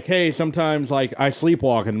address, like, hey, sometimes like I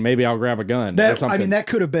sleepwalk and maybe I'll grab a gun or something. I mean, that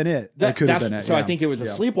could have been it. That could have been it. So I think it was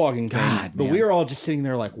a sleepwalking thing. But we were all just sitting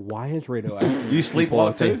there like, why is Rado asking? You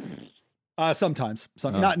sleepwalk too? Sometimes.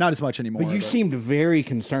 Not as much anymore. But you seemed very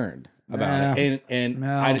concerned about it. And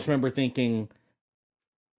I just remember thinking,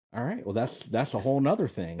 all right, well, that's a whole nother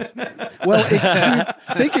thing. Well,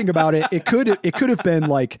 thinking about it, it could have been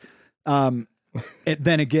like,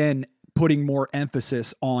 then again, putting more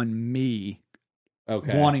emphasis on me,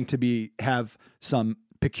 wanting to have some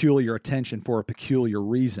peculiar attention for a peculiar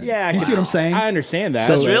reason. Yeah, you see what I'm saying? I understand that.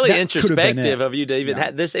 So it's really introspective of you,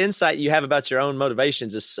 David. This insight you have about your own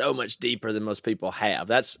motivations is so much deeper than most people have.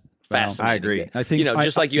 That's fascinating. I agree. I think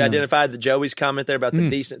just like you identified the Joey's comment there about the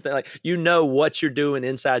decent thing, like what you're doing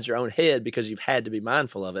inside your own head because you've had to be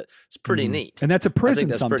mindful of it. It's pretty neat. And that's a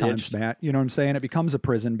prison sometimes, Matt. You know what I'm saying? It becomes a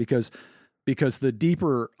prison because the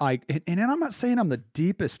deeper and I'm not saying I'm the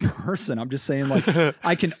deepest person. I'm just saying like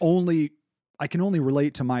I can only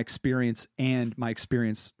relate to my experience and my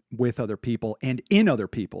experience with other people and in other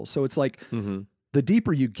people. So it's like the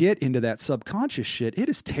deeper you get into that subconscious shit, it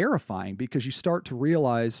is terrifying because you start to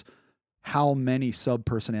realize how many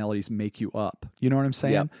sub-personalities make you up. You know what I'm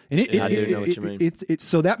saying? Yep. And I do know what you mean. It's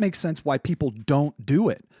so that makes sense why people don't do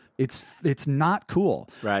it. It's not cool.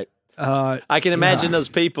 Right. I can imagine those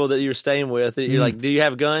people that you're staying with. You're like, do you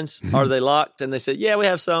have guns? Are they locked? And they said, yeah, we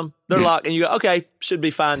have some. They're locked. And you go, okay, should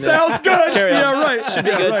be fine. Then. Sounds good. Carry on. Yeah, right. Should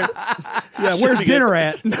be good. Right. Yeah, where's dinner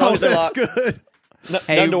at? No, that's good.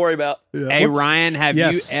 Nothing to worry about. Yeah. Hey, Ryan, have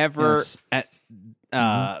you ever,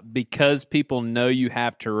 because people know you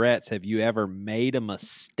have Tourette's, have you ever made a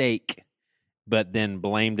mistake but then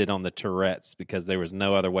blamed it on the Tourette's because there was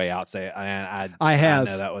no other way out? Say, I have. I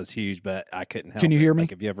know that was huge, but I couldn't help. Can you hear me?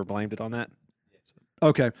 Like, have you ever blamed it on that?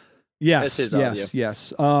 Okay. Yes.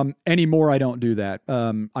 Anymore, I don't do that.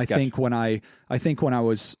 I think when I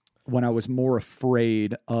was more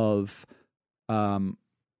afraid of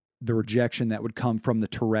the rejection that would come from the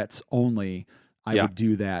Tourette's only, I would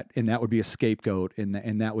do that, and that would be a scapegoat,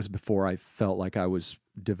 and that was before I felt like I was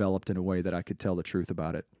developed in a way that I could tell the truth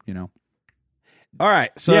about it. You know. All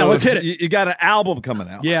right, so let's hit it. You got an album coming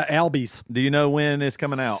out. Yeah, Albies. Do you know when it's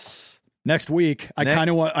coming out? Next week, I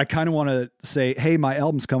kind of want to say, hey, my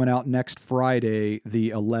album's coming out next Friday,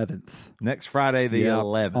 the 11th. Next Friday, the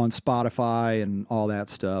 11th, on Spotify and all that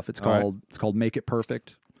stuff. It's called Make It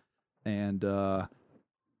Perfect, and what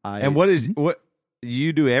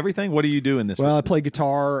you do everything? What do you do in this? Well, I play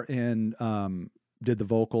guitar and did the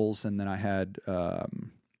vocals, and then I had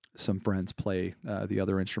some friends play the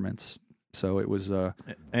other instruments. So it was.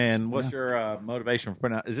 And what's your motivation for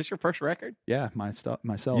putting out? Is this your first record? Yeah, myself.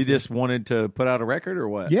 You just wanted to put out a record, or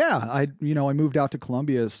what? Yeah, I moved out to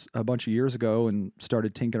Columbia a bunch of years ago and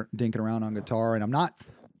started dinking around on guitar. And I'm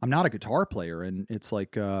not a guitar player, and it's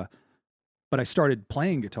like, but I started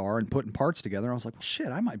playing guitar and putting parts together. And I was like, well, shit,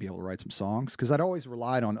 I might be able to write some songs, because I'd always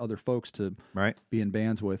relied on other folks to be in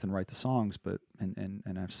bands with and write the songs. But and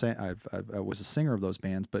I was a singer of those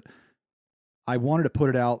bands, but I wanted to put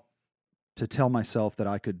it out to tell myself that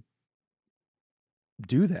I could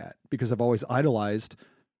do that, because I've always idolized,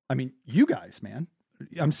 you guys, man.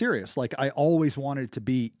 I'm serious. Like, I always wanted to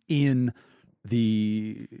be in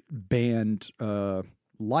the band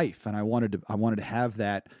life, and I wanted to have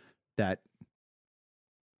that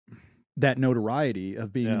notoriety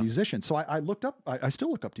of being a musician. So I looked up, I still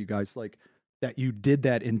look up to you guys, like, that you did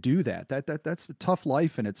that and do that. That's the tough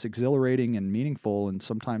life, and it's exhilarating and meaningful, and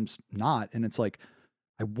sometimes not. And it's like,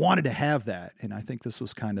 I wanted to have that, and I think this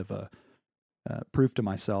was kind of a proof to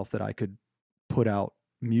myself that I could put out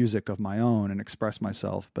music of my own and express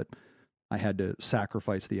myself, but I had to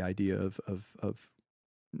sacrifice the idea of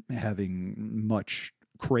having much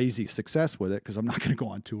crazy success with it, because I'm not going to go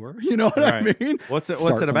on tour. You know what I mean? What's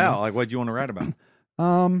it about? Like, what do you want to write about?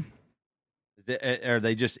 Are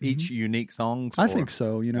they just each unique songs? I think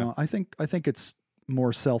so. I think it's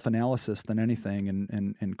more self-analysis than anything,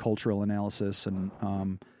 and cultural analysis. And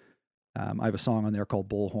I have a song on there called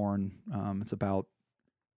Bullhorn. It's about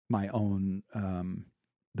my own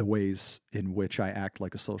the ways in which I act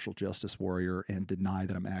like a social justice warrior and deny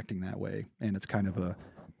that I'm acting that way. And it's kind of a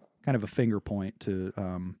finger point to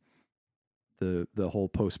the whole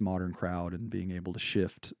postmodern crowd, and being able to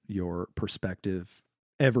shift your perspective,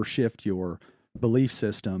 ever shift your belief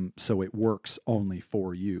system so it works only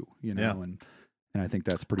for you, and I think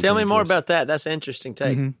that's pretty Tell dangerous. me more about that. That's an interesting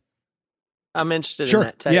take. Mm-hmm. I'm interested in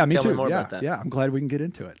that take. Yeah, me Tell too. me more about that. Yeah, I'm glad we can get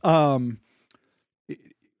into it.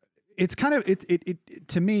 It's kind of it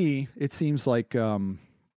to me, it seems like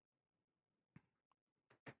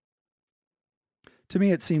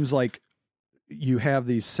you have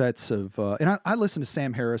these sets of and I listen to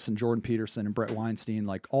Sam Harris and Jordan Peterson and Brett Weinstein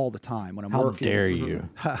like all the time when I'm working. How dare you?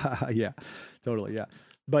 Yeah, totally. Yeah.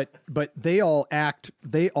 But they all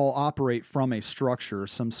operate from a structure,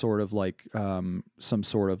 some sort of like,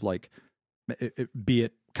 be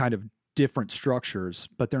it kind of different structures,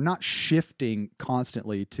 but they're not shifting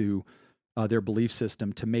constantly to their belief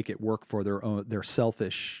system to make it work for their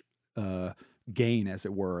selfish gain, as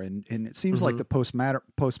it were. And it seems like the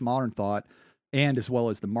postmodern thought, and as well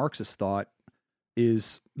as the Marxist thought,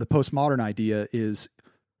 is the postmodern idea is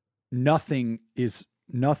nothing has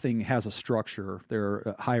a structure.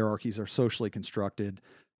 Their hierarchies are socially constructed,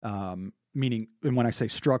 meaning, and when I say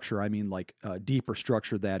structure, I mean like a deeper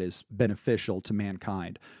structure that is beneficial to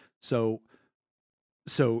mankind. So,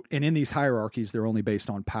 and in these hierarchies, they're only based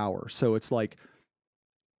on power. So it's like,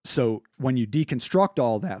 so when you deconstruct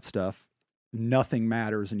all that stuff, nothing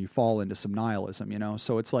matters, and you fall into some nihilism,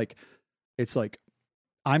 So it's like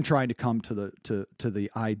I'm trying to come to the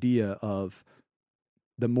idea of,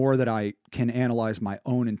 the more that I can analyze my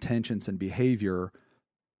own intentions and behavior,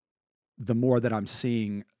 the more that I'm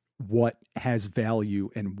seeing what has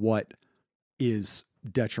value and what is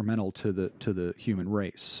detrimental to the human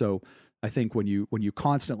race. So I think when you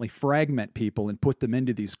constantly fragment people and put them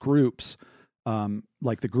into these groups,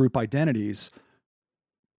 like the group identities,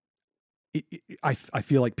 I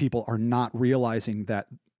feel like people are not realizing that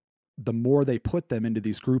the more they put them into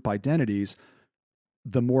these group identities,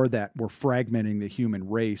 the more that we're fragmenting the human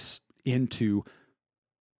race into,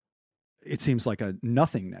 it seems like a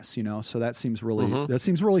nothingness, So that seems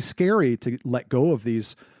really scary to let go of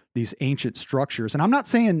these ancient structures. And I'm not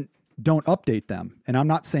saying don't update them, and I'm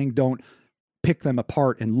not saying don't pick them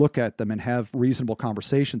apart and look at them and have reasonable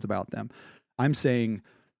conversations about them. I'm saying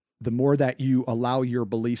the more that you allow your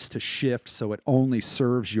beliefs to shift so it only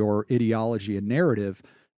serves your ideology and narrative,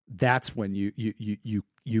 that's when you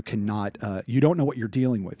cannot, you don't know what you're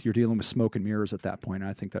dealing with. You're dealing with smoke and mirrors at that point. And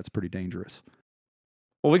I think that's pretty dangerous.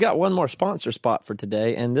 Well, we got one more sponsor spot for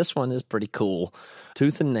today, and this one is pretty cool.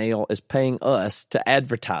 Tooth and Nail is paying us to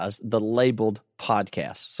advertise the Labeled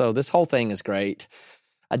podcast. So this whole thing is great.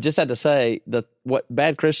 I just had to say that what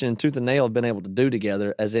Bad Christian and Tooth and Nail have been able to do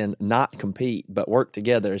together, as in not compete, but work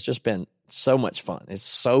together, has just been so much fun. It's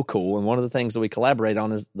so cool. And one of the things that we collaborate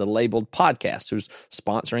on is the Labeled Podcast, who's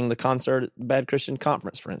sponsoring the concert at the Bad Christian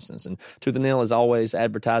Conference, for instance. And Tooth and Nail is always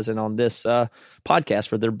advertising on this podcast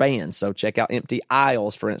for their bands. So check out Empty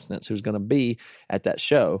Aisles, for instance, who's going to be at that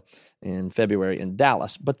show in February in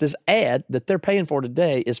Dallas. But this ad that they're paying for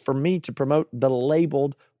today is for me to promote the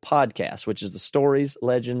Labeled Podcast, which is the stories,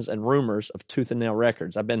 legends, and rumors of Tooth and Nail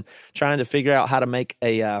Records. I've been trying to figure out how to make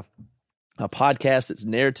a podcast that's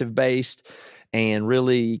narrative based and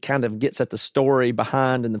really kind of gets at the story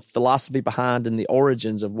behind and the philosophy behind and the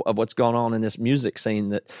origins of what's going on in this music scene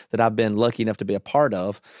that I've been lucky enough to be a part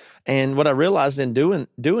of. And what I realized in doing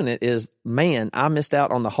it is, man, I missed out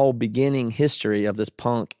on the whole beginning history of this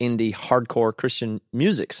punk, indie, hardcore Christian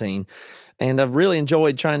music scene. And I've really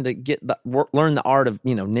enjoyed trying to learn the art of,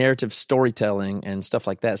 narrative storytelling and stuff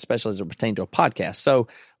like that, especially as it pertains to a podcast. So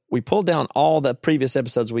we pulled down all the previous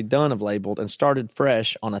episodes we'd done of Labeled and started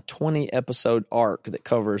fresh on a 20-episode arc that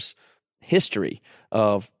covers history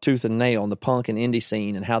of Tooth and Nail and the punk and indie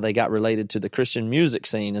scene and how they got related to the Christian music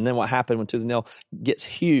scene, and then what happened when Tooth and Nail gets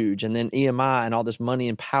huge, and then EMI and all this money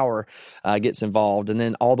and power gets involved, and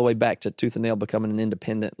then all the way back to Tooth and Nail becoming an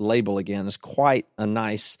independent label again. It's quite a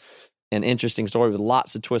nice an interesting story with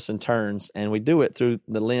lots of twists and turns, and we do it through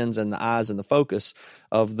the lens and the eyes and the focus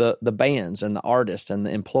of the bands and the artists and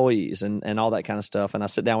the employees and all that kind of stuff. And I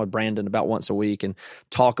sit down with Brandon about once a week and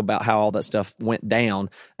talk about how all that stuff went down,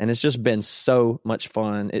 and it's just been so much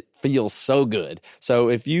fun. It feels so good. So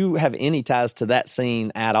if you have any ties to that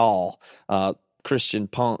scene at all, Christian,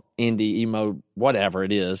 punk, indie, emo, whatever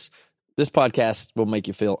it is, this podcast will make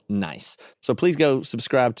you feel nice. So please go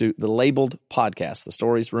subscribe to the Labeled Podcast, the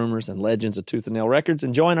stories, rumors, and legends of Tooth and Nail Records,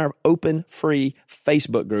 and join our open, free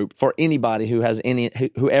Facebook group for anybody who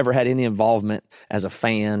ever had any involvement as a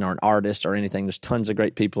fan or an artist or anything. There's tons of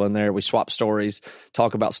great people in there. We swap stories,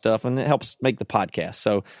 talk about stuff, and it helps make the podcast.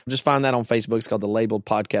 So just find that on Facebook. It's called the Labeled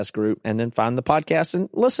Podcast group, and then find the podcast and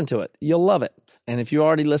listen to it. You'll love it. And if you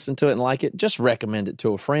already listen to it and like it, just recommend it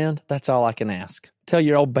to a friend. That's all I can ask. Tell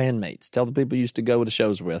your old bandmates. Tell the people you used to go to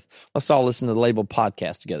shows with. Let's all listen to the Labeled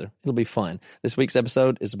Podcast together. It'll be fun. This week's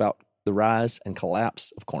episode is about the rise and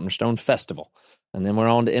collapse of Cornerstone Festival. And then we're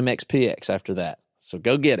on to MXPX after that. So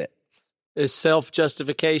go get it. It's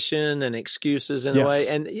self-justification and excuses in a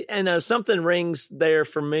way. And something rings there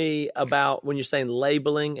for me about when you're saying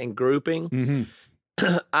labeling and grouping.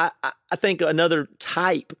 Mm-hmm. I think another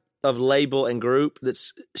type of label and group that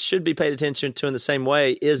should be paid attention to in the same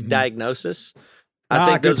way is diagnosis. I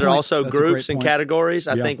think those are also groups and categories.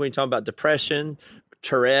 I think when you talk about depression,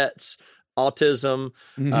 Tourette's, autism,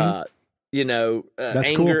 anger,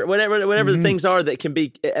 whatever the things are that can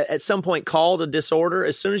be at some point called a disorder,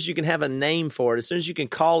 as soon as you can have a name for it, as soon as you can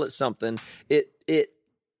call it something,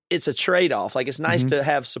 it's a trade-off. Like, it's nice to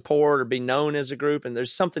have support or be known as a group, and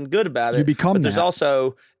there's something good about it. You become but there's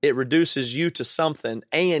also, it reduces you to something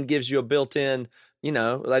and gives you a built-in,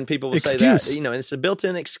 and people will say that, and it's a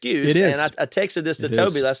built-in excuse. It is. And I texted this to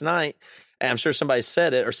Toby last night, and I'm sure somebody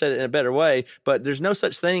said it in a better way, but there's no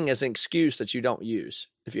such thing as an excuse that you don't use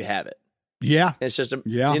if you have it. Yeah. It's just, and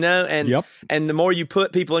the more you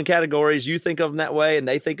put people in categories, you think of them that way and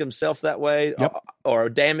they think of themselves that way, or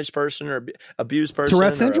a damaged person or abused person.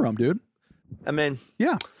 Tourette syndrome, dude. I mean,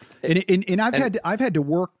 yeah. And I've had to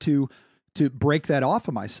work to break that off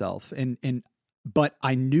of myself. But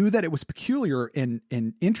I knew that it was peculiar and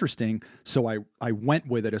interesting. So I went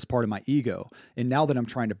with it as part of my ego. And now that I'm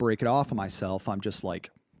trying to break it off of myself, I'm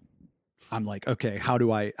like, okay, how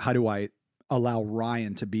do I allow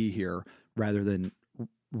Ryan to be here rather than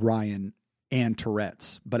Ryan and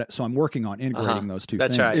Tourette's? But so I'm working on integrating those two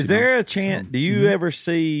things. Right. Is there a chance? Do you ever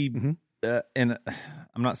see? And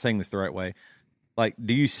I'm not saying this the right way. Like,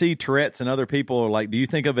 do you see Tourette's and other people, or like, do you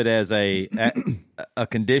think of it as a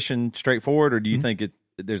condition straightforward, or do you think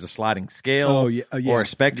there's a sliding scale or a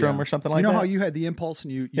spectrum or something like that? You know how you had the impulse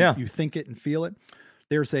and you think it and feel it?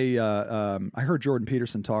 There's I heard Jordan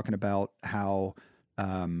Peterson talking about how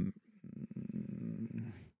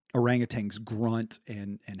orangutans grunt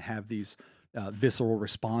and have these visceral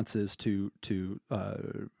responses to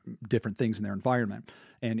different things in their environment,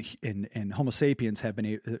 and Homo sapiens have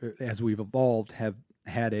been, as we've evolved, have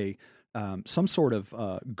had a some sort of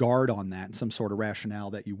guard on that and some sort of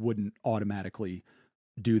rationale that you wouldn't automatically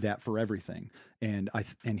do that for everything. And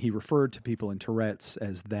he referred to people in Tourette's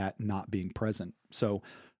as that not being present. So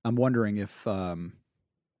I'm wondering if and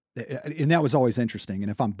that was always interesting.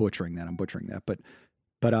 And if I'm butchering that,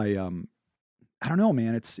 but I don't know,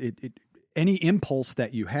 man. any impulse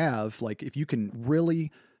that you have, like if you can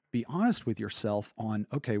really be honest with yourself on,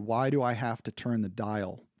 okay, why do I have to turn the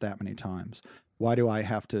dial that many times? Why do I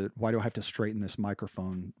have to straighten this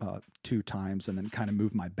microphone 2 times and then kind of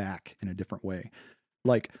move my back in a different way?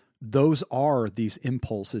 Like those are these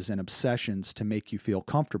impulses and obsessions to make you feel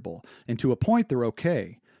comfortable. And to a point, they're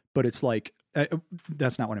okay. But it's like,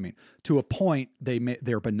 that's not what I mean. To a point,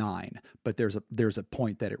 they're benign, but there's a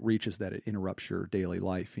point that it reaches that it interrupts your daily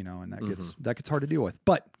life, and that gets hard to deal with.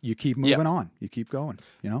 But you keep moving on, you keep going,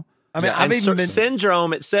 I mean,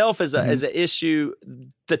 syndrome itself is an issue.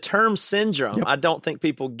 The term syndrome, I don't think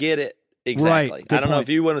people get it exactly. Right. I don't know if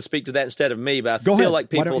you want to speak to that instead of me, but I feel like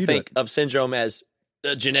people think of syndrome as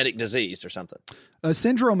a genetic disease or something. A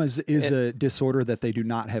syndrome is a disorder that they do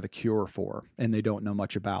not have a cure for, and they don't know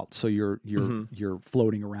much about. So you're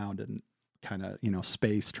floating around in kind of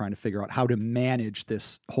space trying to figure out how to manage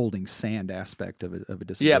this holding sand aspect of a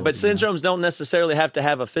disability. Yeah, but syndromes don't necessarily have to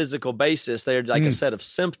have a physical basis. They're like a set of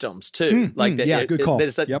symptoms too. Good call.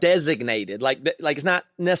 It's designated. Like it's not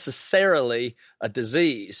necessarily a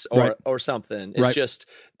disease or something. It's just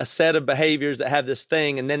a set of behaviors that have this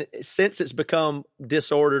thing, and then since it's become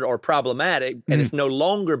disordered or problematic and it's no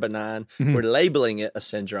longer benign, we're labeling it a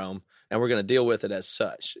syndrome. And we're going to deal with it as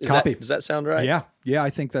such. Does that sound right? Yeah. I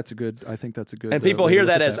think that's a good. And people hear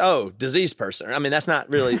that as diseased person. I mean, that's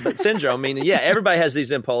not really but syndrome. I mean, everybody has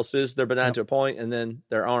these impulses. They're benign to a point, and then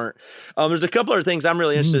there aren't. There's a couple other things I'm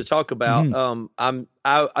really interested to talk about.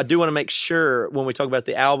 I do want to make sure when we talk about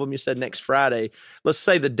the album, you said next Friday. Let's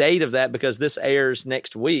say the date of that because this airs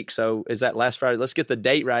next week. So is that last Friday? Let's get the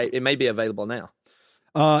date right. It may be available now.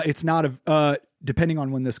 It's not depending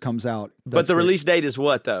on when this comes out. But the release date is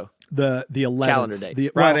what though? The 11th. Calendar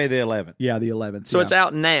date. Friday the 11th. Yeah, the 11th. So it's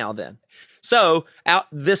out now then. So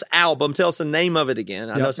this album, tell us the name of it again.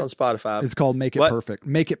 I know it's on Spotify. It's called Make It Perfect.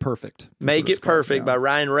 Make It Perfect. Make It Perfect by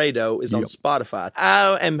Ryan Rado is on Spotify.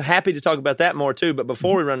 I am happy to talk about that more too, but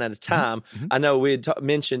before we run out of time, I know we had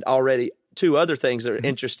mentioned already 2 other things that are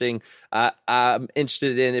interesting. I'm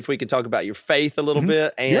interested in if we could talk about your faith a little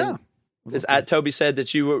bit and Toby said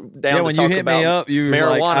that you were down to talk about marijuana. When you hit me up, you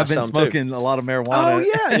were like, I've been smoking a lot of marijuana. Oh,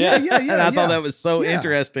 yeah. And I thought that was so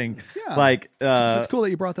interesting. Yeah. Like, that's cool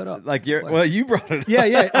that you brought that up. Like, you brought it up.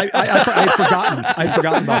 Yeah. I'd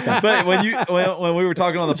forgotten about that. But when we were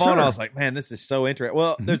talking on the phone, I was like, man, this is so interesting.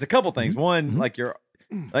 Well, there's a couple things. One, like you're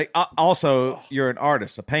an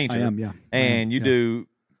artist, a painter. I am, And you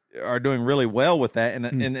are doing really well with that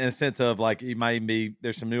in a sense of like you might even be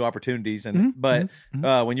there's some new opportunities but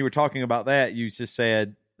when you were talking about that you just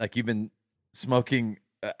said like you've been smoking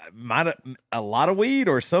a lot of weed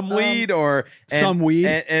or some weed or some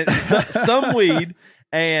weed some weed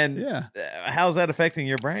and how's that affecting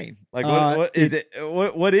your brain like what is it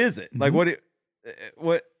what is it like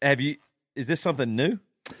what have you is this something new?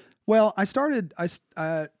 Well,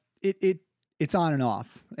 it's on and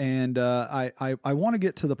off, and I want to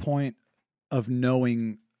get to the point of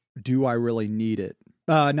knowing, do I really need it?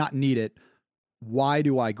 Not need it. Why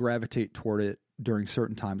do I gravitate toward it during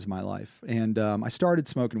certain times of my life? And I started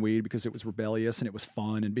smoking weed because it was rebellious and it was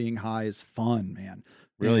fun, and being high is fun, man.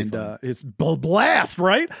 Really and, fun. It's blast,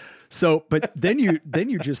 right? So, but then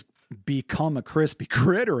you just become a crispy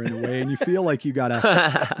critter in a way, and you feel like you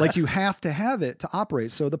gotta, like you have to have it to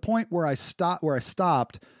operate. So the point where I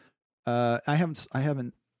stopped. I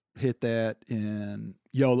haven't hit that in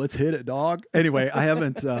let's hit it, dog. Anyway, I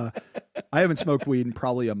haven't smoked weed in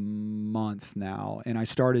probably a month now, and I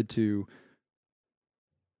started to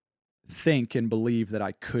think and believe that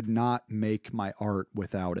I could not make my art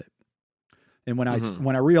without it. And when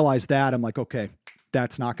I realized that, I'm like, okay,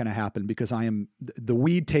 that's not going to happen because the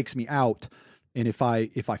weed takes me out, and if I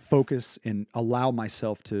focus and allow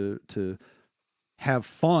myself to have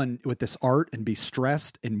fun with this art and be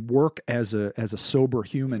stressed and work as a sober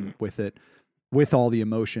human with it, with all the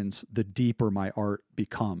emotions, the deeper my art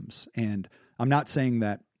becomes. And I'm not saying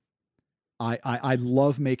that I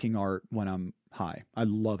love making art when I'm high. I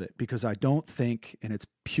love it because I don't think, and it's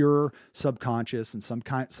pure subconscious, and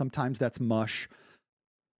sometimes that's mush,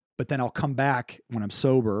 but then I'll come back when I'm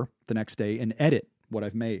sober the next day and edit what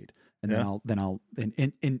I've made. And then I'll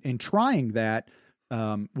in trying that,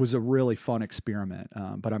 was a really fun experiment,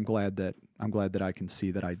 but I'm glad that I can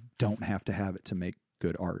see that I don't have to have it to make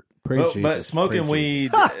good art. But smoking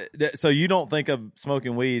weed, so you don't think of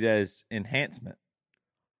smoking weed as enhancement?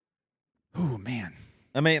 Oh man,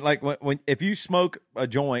 I mean, like when if you smoke a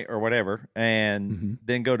joint or whatever, and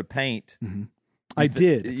then go to paint, I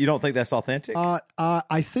did. You don't think that's authentic?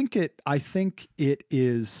 I think it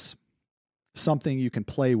is. something you can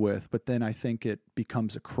play with, but then I think it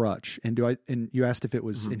becomes a crutch. And you asked if it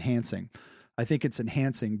was enhancing. I think it's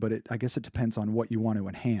enhancing, but I guess it depends on what you want to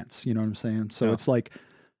enhance. You know what I'm saying? So it's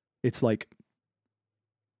like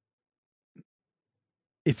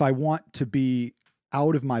if I want to be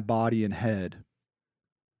out of my body and head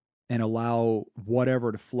and allow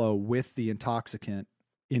whatever to flow with the intoxicant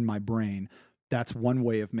in my brain, that's one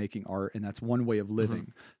way of making art, and that's one way of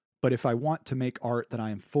living. But if I want to make art that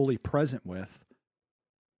I am fully present with,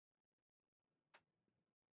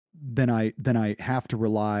 then I have to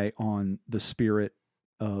rely on the spirit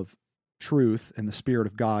of truth and the spirit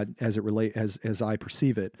of God as I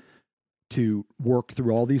perceive it, to work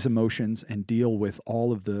through all these emotions and deal with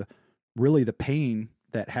all of the pain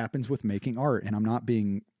that happens with making art. And I'm not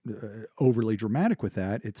being overly dramatic with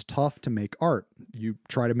that. It's tough to make art. You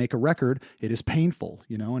try to make a record, it is painful,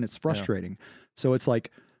 and it's frustrating. Yeah. So it's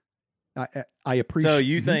like, I appreciate. So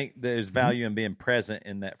you think there's value in being present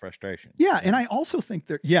in that frustration? Yeah, and I also think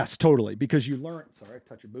yes, totally, because you learn. Sorry, I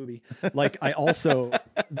touch your booby. Like I also.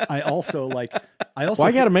 Why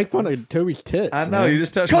I got to make fun of Toby's tits? I know, you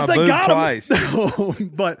just touched my boob twice. No,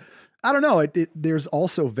 but I don't know. There's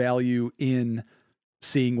also value in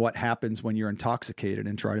seeing what happens when you're intoxicated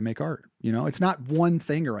and try to make art. It's not one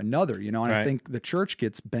thing or another. And I think the church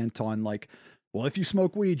gets bent on like, well, if you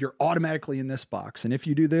smoke weed, you're automatically in this box. And if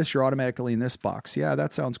you do this, you're automatically in this box. Yeah,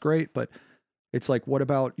 that sounds great. But it's like, what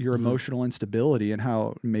about your emotional instability and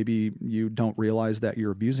how maybe you don't realize that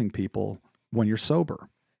you're abusing people when you're sober?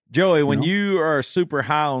 Joey, when you are super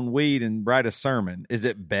high on weed and write a sermon, is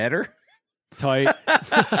it better? Tight.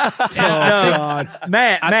 God.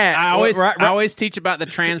 Matt. I always teach about the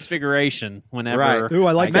transfiguration whenever. Right. Ooh,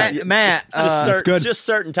 I like that. Matt, it's just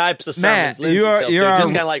certain types of sermons. Matt, you're just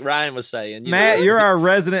kind of like Ryan was saying. Matt, you're our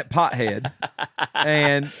resident pothead,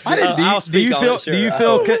 and do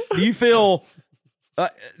you feel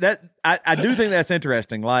that I do think that's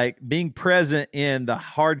interesting. Like being present in the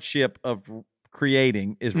hardship of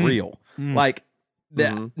creating is real. Like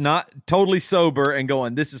that, not totally sober and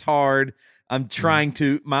going, this is hard. I'm trying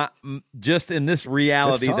to just in this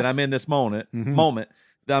reality that I'm in this moment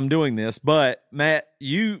that I'm doing this. But Matt,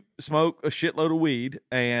 you smoke a shitload of weed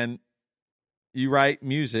and you write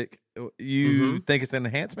music. You think it's an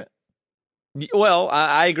enhancement? Well,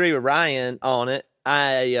 I agree with Ryan on it.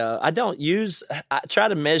 I try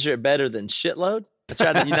to measure it better than shitload. I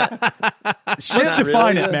try to let's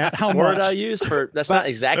define it, Matt. How word much? I use for that's not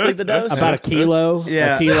exactly the dose. About a kilo.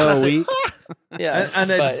 Yeah. A kilo a week. Yeah,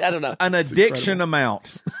 but I don't know. An addiction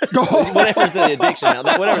amount. Whatever's the addiction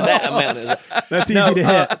amount, whatever that amount is. That's easy to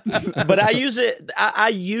hit. But I use it. I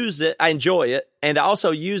use it. I enjoy it, and I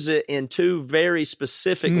also use it in two very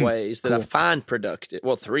specific ways that I find productive.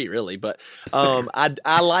 Well, three really, but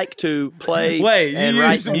I like to play. Wait, you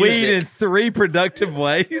use weed in three productive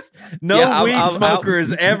ways? No weed smoker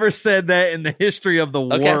has ever said that in the history of the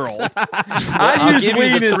world. I use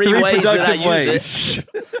weed in three productive ways.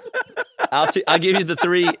 I'll give you the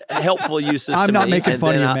three helpful uses. I'm to not me, making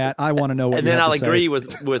fun of you, Matt. I want to know what. And you then have I'll to agree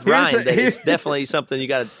say. with Ryan that it's definitely something you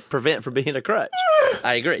got to prevent from being a crutch.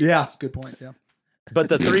 I agree. Yeah, good point. Yeah. But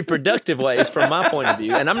the three productive ways, from my point of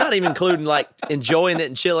view, and I'm not even including like enjoying it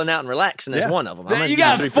and chilling out and relaxing as one of them. You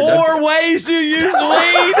got 4 ways you use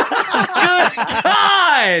weed. Good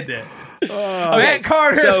God. Matt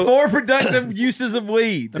Carter has 4 productive uses of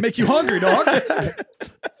weed. That make you hungry, dog.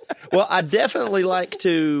 Well, I definitely like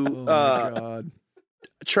to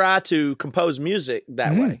try to compose music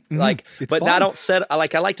that way. Like, but fun.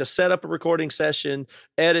 I like to set up a recording session,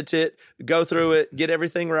 edit it, go through it, get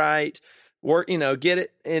everything right, work, get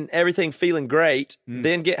it and everything feeling great,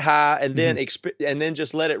 then get high and then and then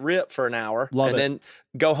just let it rip for an hour then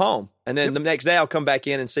go home. And then the next day I'll come back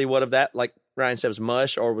in and see what of that, like Ryan said, was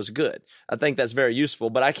mush or was good. I think that's very useful,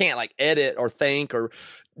 but I can't like edit or think or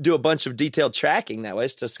do a bunch of detailed tracking that way.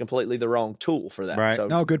 It's just completely the wrong tool for that. Right. So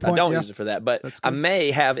no, good point. I don't use it for that, but I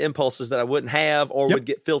may have impulses that I wouldn't have or would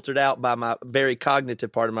get filtered out by my very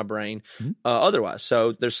cognitive part of my brain otherwise.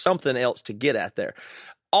 So there's something else to get at there.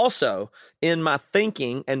 Also, in my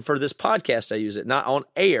thinking, and for this podcast, I use it, not on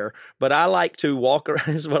air, but I like to walk around.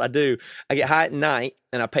 This is what I do. I get high at night,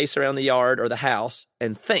 and I pace around the yard or the house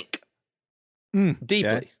and think deeply.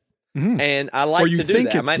 Okay. And I like to do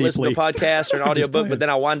that. I might listen to a podcast or an audiobook, but then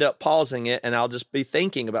I wind up pausing it, and I'll just be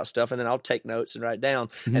thinking about stuff, and then I'll take notes and write down.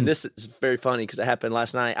 And this is very funny because it happened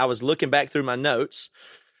last night. I was looking back through my notes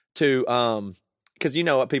to because you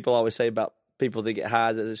know what people always say about people that get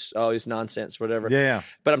high that it's always nonsense, whatever. Yeah.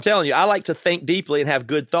 But I'm telling you, I like to think deeply and have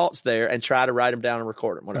good thoughts there and try to write them down and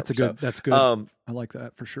record them. Whatever. That's good. I like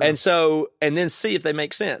that for sure. And then see if they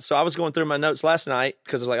make sense. So I was going through my notes last night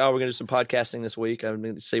because I was like, oh, we're going to do some podcasting this week. I'm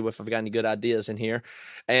going to see if I've got any good ideas in here.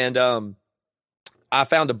 And I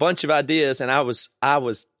found a bunch of ideas, and I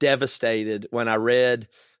was devastated when I read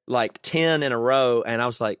like 10 in a row, and I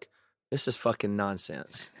was like, this is fucking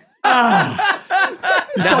nonsense.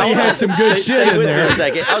 Now you had some good shit in there. For a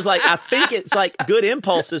second. I was like, I think it's like good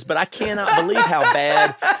impulses, but I cannot believe how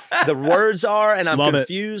bad the words are, and I'm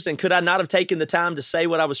confused. And could I not have taken the time to say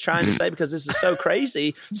what I was trying to say because this is so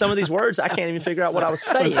crazy? Some of these words I can't even figure out what I was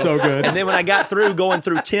saying. That's so good. And then when I got through going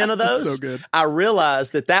through 10 of those, I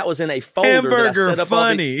realized that was in a folder. Hamburger that I set up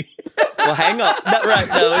funny. Well, hang on.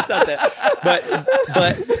 No, it's not that.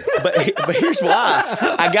 But here's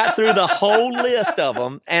why. I got through the whole list of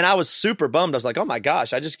them, and I was super bummed. I was like, oh my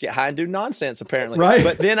gosh, I just get high and do nonsense, apparently. Right.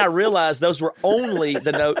 But then I realized those were only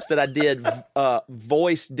the notes that I did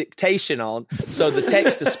voice dictation on, so the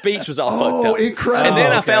text-to-speech was all fucked up. Incredible. And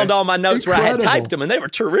then I found all my notes where I had typed them, and they were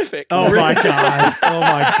terrific. Oh, my God. Oh,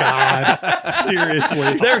 my God.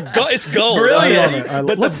 Seriously. It's gold. Brilliant.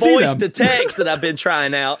 But the voice-to-text that I've been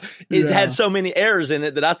trying out, it had so many errors in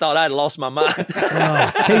it that I thought I'd lost my mind.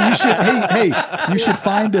 You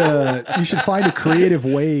should find a creative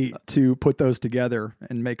way to put those together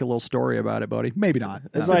and make a little story about it, buddy. Maybe not.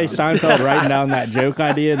 It's like Seinfeld writing down that joke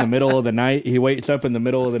idea in the middle of the night. He wakes up in the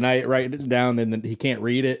middle of the night, writes it down, and then he can't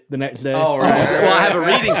read it the next day. Oh, right. Well, I have a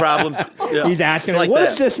reading problem. Yeah. He's asking, like what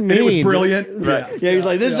does this mean? It was brilliant. Right. Yeah, he's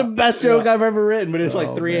like, this is the best joke I've ever written, but it's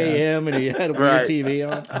like 3 a.m. and he had a weird TV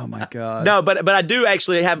on. Oh, my God. No, but I do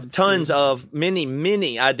actually have tons of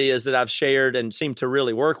many ideas that I've shared and seem to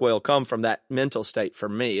really work well come from that mental state for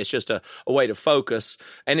me. It's just a way to focus.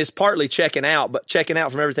 And it's partly checking out, but checking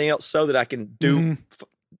out from everything else so that I can do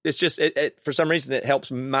it's just for some reason it helps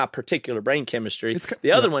my particular brain chemistry.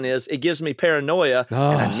 The other one is it gives me paranoia, and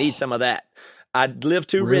I need some of that. I live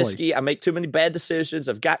too risky. I make too many bad decisions.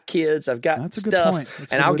 I've got kids. I've got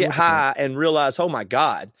stuff, and I'll get high and realize, oh my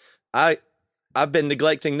God, I've been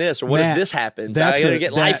neglecting this, or what if this happens? I gotta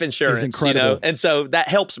get life insurance, you know, and so that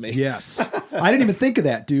helps me. Yes, I didn't even think of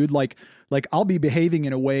that, dude. Like I'll be behaving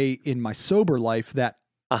in a way in my sober life that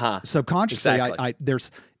subconsciously I there's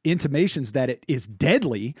intimations that it is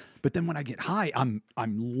deadly, but then when I get high, I'm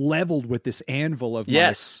leveled with this anvil of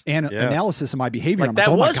my analysis of my behavior. Like I'm that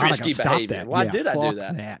like, oh was my God, risky behavior. That. Why did I do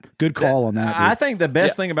that? Good call on that. Dude. I think the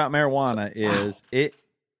best thing about marijuana is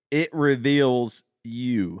it reveals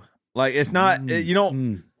you. Like it's not you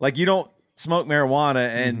don't smoke marijuana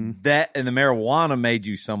and the marijuana made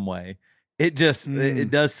you some way. It just it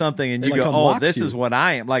does something and you go, oh, this is what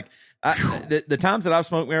I am. Like the times that I've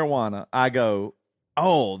smoked marijuana, I go,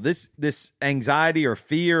 oh, this anxiety or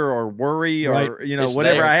fear or worry or it's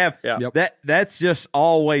whatever there. I have, that's just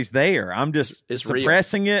always there. I'm just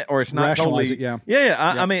suppressing it, or it's not totally.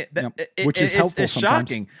 I mean, which is helpful. It's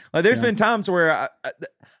shocking. Like there's been times where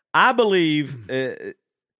I believe.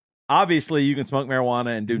 Obviously, you can smoke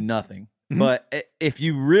marijuana and do nothing. But if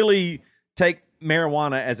you really take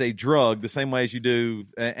marijuana as a drug, the same way as you do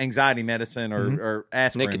anxiety medicine or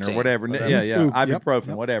aspirin nicotine, or whatever,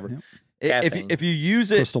 ibuprofen, whatever. If you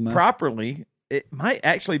use it properly, it might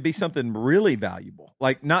actually be something really valuable.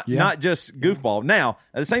 Like not just goofball. Now,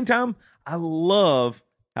 at the same time, I love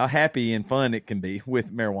how happy and fun it can be with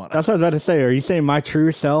marijuana. That's what I was about to say. Are you saying my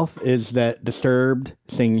true self is that Disturbed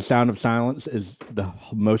singing Sound of Silence is the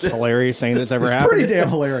most hilarious thing that's ever happened? Pretty damn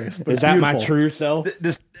hilarious. Is that my true self?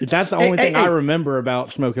 That's the only thing I remember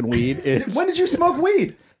about smoking weed. When did you smoke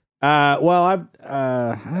weed? Well, I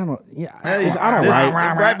don't know. Yeah, I don't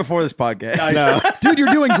right before this podcast. No. Dude, you're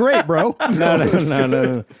doing great, bro.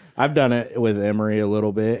 No. I've done it with Emery a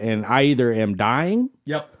little bit, and I either am dying,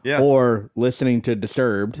 or listening to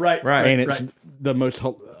Disturbed, right, and it's the most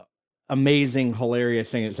amazing, hilarious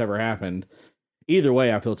thing that's ever happened. Either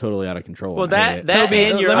way, I feel totally out of control. Well, that Toby,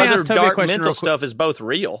 and your other dark mental stuff is both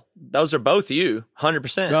real. Those are both you,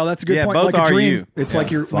 100%. Well, that's a good point. Both like are dream. you. It's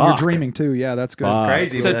like when you're dreaming too. Yeah, that's good. It's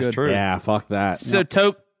crazy. So that's true. Yeah, fuck that. So,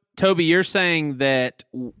 Toby, you're saying that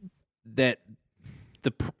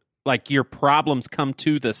your problems come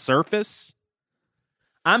to the surface?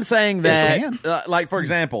 I'm saying that, like, for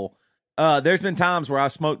example, there's been times where I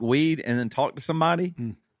smoked weed and then talked to somebody,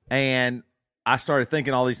 and I started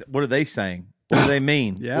thinking all these, what are they saying? What do they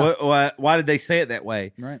mean? Why did they say it that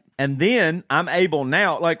way? Right. And then I'm able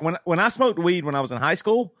now, like when I smoked weed when I was in high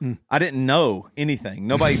school, I didn't know anything.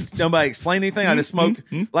 Nobody explained anything. I just smoked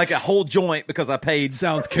like a whole joint because I paid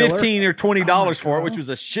 $15 or $20 for it, which was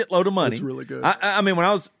a shitload of money. That's really good. I mean, when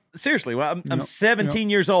I was seriously, well, I'm 17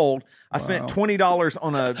 years old. I spent $20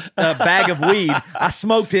 on a bag of weed. I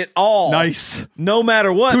smoked it all. Nice. No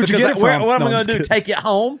matter what. Who'd you get it from? What am I No, going to do? Take it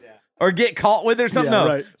home? Or get caught with it or something? Yeah, no.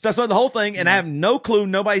 right. So I smoked the whole thing, and I have no clue.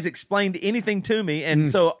 Nobody's explained anything to me. And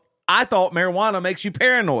so I thought marijuana makes you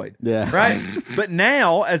paranoid. Yeah. Right? But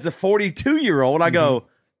now, as a 42-year-old, I go,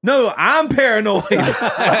 no, I'm paranoid.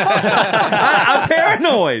 I'm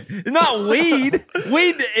paranoid. It's not weed.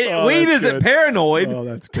 Weed isn't good. paranoid. Oh,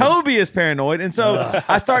 that's good. Toby is paranoid. And so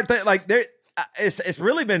I start it's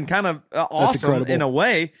really been kind of awesome incredible. in a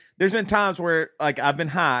way. There's been times where like I've been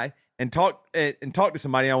high and talked to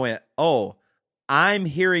somebody. And I went, oh, I'm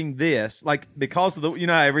hearing this, like because of the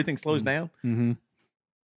how everything slows down. Mm-hmm.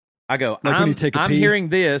 I go, Like when you take a I'm pee? hearing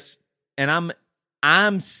this, and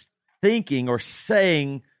I'm thinking or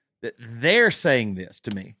saying that they're saying this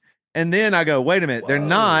to me, and then I go, wait a minute, they're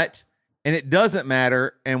not, and it doesn't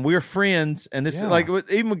matter, and we're friends, and this is like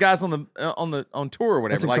even with guys on tour or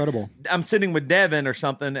whatever. That's incredible. Like, I'm sitting with Devin or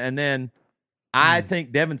something, and then I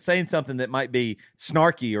think Devin's saying something that might be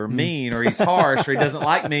snarky or mean or he's harsh or he doesn't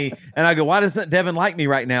like me. And I go, why doesn't Devin like me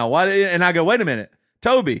right now? Why? And I go, wait a minute,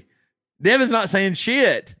 Toby, Devin's not saying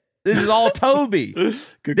shit. This is all Toby.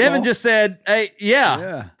 Good Devin call. just said, hey,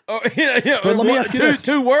 yeah. Or, But let me ask you this.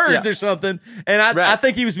 two words or something. And I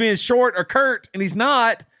think he was being short or curt, and he's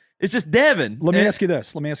not. It's just Devin. Let me ask you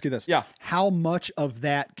this. Yeah. How much of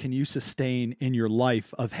that can you sustain in your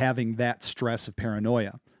life of having that stress of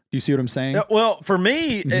paranoia? Do you see what I'm saying? Well, for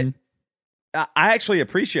me, I actually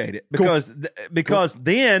appreciate it because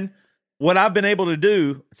then what I've been able to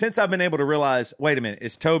do, since I've been able to realize, wait a minute,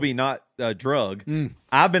 it's Toby, not a drug,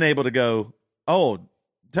 I've been able to go, oh,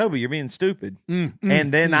 Toby, you're being stupid. And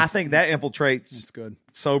then I think that infiltrates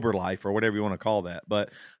sober life or whatever you want to call that.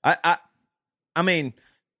 But I mean,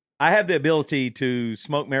 I have the ability to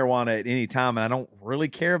smoke marijuana at any time, and I don't really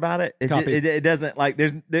care about it. It doesn't like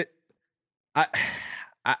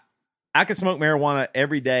I could smoke marijuana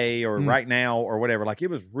every day or right now or whatever. Like it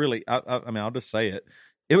was really, I mean, I'll just say it.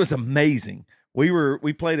 It was amazing.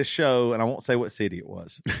 We played a show, and I won't say what city it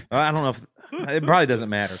was. I don't know if it probably doesn't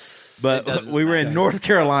matter, but we were in North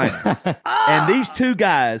Carolina, and these two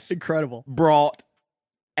guys Incredible. brought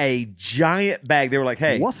a giant bag. They were like,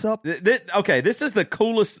 "Hey, What's up?" Okay, this is the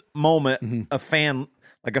coolest moment a fan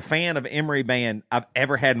of Emery band I've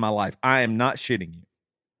ever had in my life. I am not shitting you.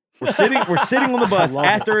 We're sitting on the bus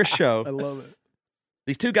after a show. I love it.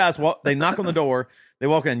 These two guys they knock on the door. They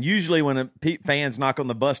walk in. Usually when fans knock on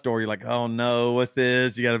the bus door, you're like, oh no, what's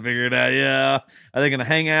this? You got to figure it out. Yeah. Are they going to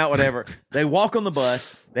hang out? Whatever. They walk on the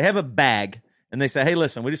bus. They have a bag and they say, hey,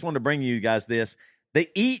 listen, we just wanted to bring you guys this. They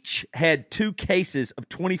each had 2 cases of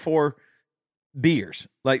 24 beers,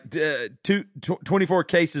 like 24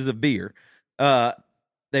 cases of beer.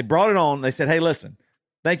 They brought it on. They said, hey, listen,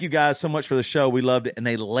 thank you guys so much for the show. We loved it. And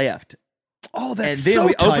they left. Oh, that's and then so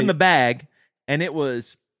we tight. opened the bag, and it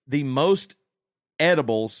was the most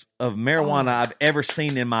edibles of marijuana I've ever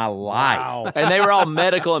seen in my life. Wow. And they were all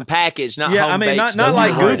medical and packaged, not Yeah, home I mean, baked not stuff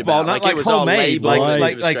like you worried goofball, about. not like it was all homemade. labeled.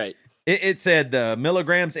 Like It was great. it said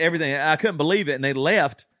milligrams, everything. I couldn't believe it, and they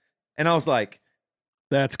left, and I was like,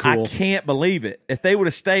 That's cool. I can't believe it. If they would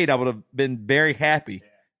have stayed, I would have been very happy.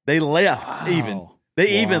 They left even.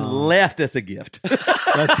 They even left as a gift.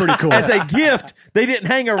 That's pretty cool. As a gift, they didn't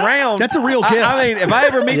hang around. That's a real gift. I mean, if I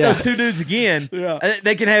ever meet those two dudes again,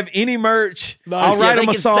 they can have any merch. I'll write them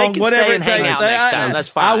a song, whatever it takes. Next time. That's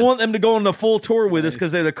fine. I want them to go on the full tour with us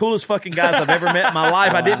because they're the coolest fucking guys I've ever met in my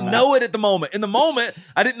life. I didn't know it at the moment. In the moment,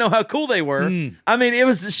 I didn't know how cool they were. I mean, it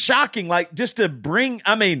was shocking. Like just to bring.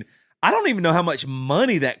 I mean, I don't even know how much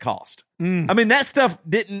money that cost. I mean, that stuff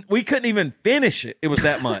we couldn't even finish it. It was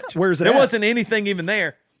that much. Where's it There at? wasn't anything even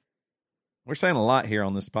there. We're saying a lot here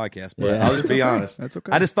on this podcast, but I'll just be honest. That's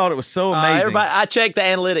okay. I just thought it was so amazing. Everybody, I checked the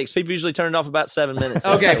analytics. People usually turn it off about 7 minutes.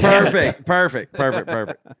 Okay, perfect.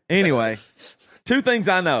 Anyway, 2 things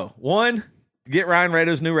I know. 1, get Ryan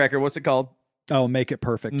Rado's new record. What's it called? Oh, Make It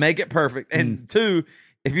Perfect. Make It Perfect. And 2,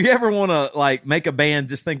 if you ever want to like make a band,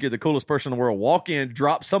 just think you're the coolest person in the world. Walk in,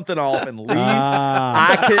 drop something off, and leave.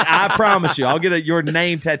 I promise you, I'll get your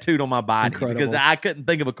name tattooed on my body because I couldn't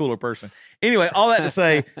think of a cooler person. Anyway, all that to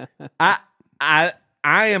say, I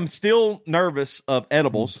am still nervous of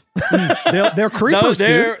edibles. They're creepers,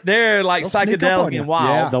 dude. They're like They'll sneak up on psychedelic you. and wild.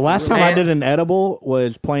 Yeah. The last time I did an edible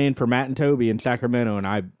was playing for Matt and Toby in Sacramento, and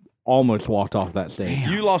I almost walked off that stage.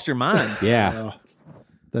 You lost your mind. Yeah.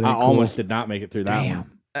 That I ain't cool. almost did not make it through that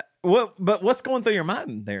one. But what's going through your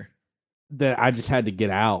mind there? That I just had to get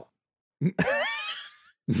out.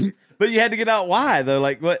 But you had to get out. Why though?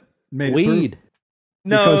 Like what? Made it Weed. through.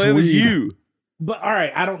 No, Because it was weed. you. But all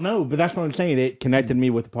right, I don't know, but that's what I'm saying. It connected me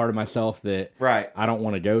with a part of myself that I don't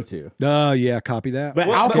want to go to. Yeah, copy that. But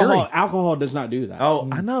alcohol does not do that. Oh,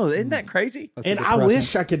 I know. Isn't that crazy? And I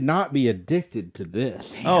wish I could not be addicted to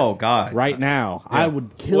this. Oh God! Right now, I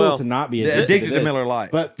would kill to not be addicted to Miller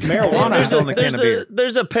Lite. But marijuana,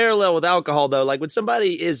 there's a parallel with alcohol though. Like when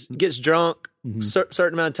somebody gets drunk.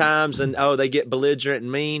 Certain amount of times, and they get belligerent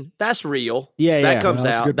and mean. That's real. That comes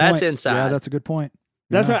out. That's inside. Yeah, that's a good point.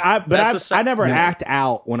 That's what I never act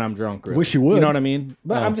out when I'm drunk. Really. Wish you would. You know what I mean?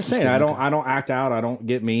 But I'm just saying, I don't act out. I don't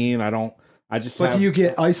get mean. I just. But do you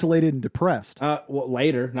get isolated and depressed? Well,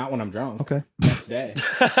 later, not when I'm drunk. Okay. Next day.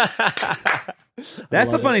 That's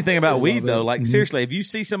the funny thing about weed, though. Like, seriously, if you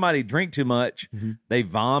see somebody drink too much, they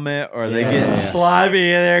vomit or they get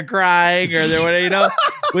slimy and they're crying or they're whatever, you know.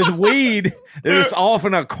 With weed, they're just off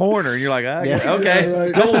in a corner, and you're like,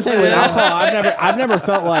 okay. That's the thing with alcohol. I've never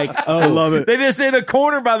felt like, I love it. They just in a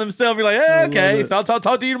corner by themselves. You're like, okay, so I'll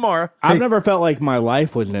talk to you tomorrow. I've never felt like my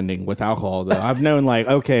life was ending with alcohol, though. I've known, like,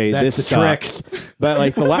 okay, that's this the sucks. trick. But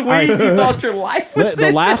like you thought your life was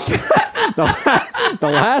ending. The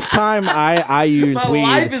last time I used my weed,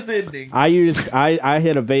 life is ending. I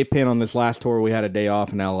hit a vape pen on this last tour. We had a day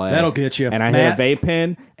off in LA. That'll get you. And I hit a vape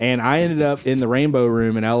pen, and I ended up in the Rainbow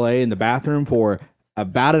Room in LA in the bathroom for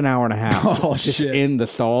about an hour and a half. Oh, just shit. in the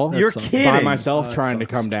stall. You're kidding. By myself trying to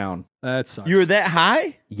come down. That sucks. You were that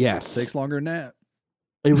high? Yes. Takes longer than that.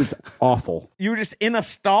 It was awful. You were just in a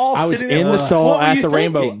stall. I was sitting in there? the stall What were at you the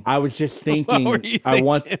Rainbow. thinking? I was just thinking. What were you I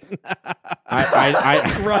want.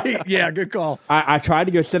 Right. Yeah. Good call. I tried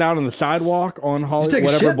to go sit out on the sidewalk on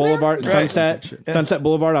Hollywood, Boulevard, Sunset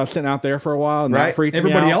Boulevard. I was sitting out there for a while, and that freaked me out.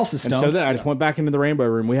 Everybody else is stoned. And so then I just went back into the Rainbow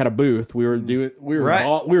Room. We had a booth. We were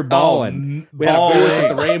balling. We had a booth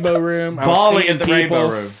at the Rainbow Room. Balling at the Rainbow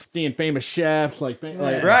Room. Seeing famous chefs, like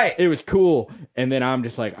right. It was cool. And then I'm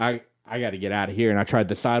just like, I got to get out of here. And I tried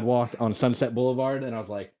the sidewalk on Sunset Boulevard, and I was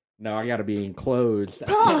like, no, I got to be enclosed.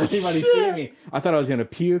 Anybody see me? I thought I was going to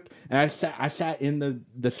puke. And I sat in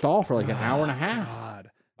the stall for like an hour and a half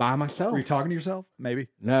by myself. Were you talking to yourself? Maybe.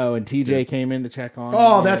 No, and TJ came in to check on me.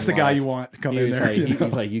 Oh, that's the guy you want to come in there. He's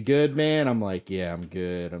like, you good, man? I'm like, yeah, I'm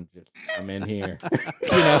good. I'm in here. You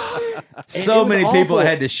know? So many people that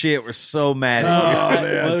had this shit were so mad at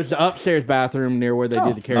you. Well, it was the upstairs bathroom near where they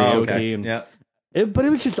did the karaoke. Okay. And yeah. But it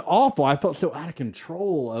was just awful. I felt so out of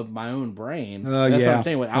control of my own brain. That's what I'm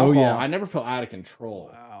saying with alcohol. I never felt out of control.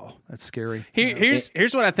 Wow, that's scary. Here's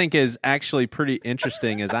what I think is actually pretty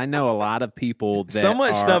interesting is I know a lot of people that so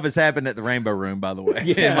much stuff has happened at the Rainbow Room, by the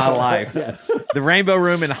way, in my life. The Rainbow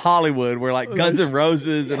Room in Hollywood, where like Guns N'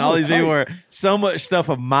 Roses and all these people were so much stuff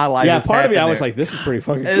of my life. Yeah, part of me, I was there. like, this is pretty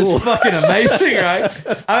fucking It's cool. fucking amazing,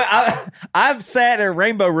 right? I've sat in a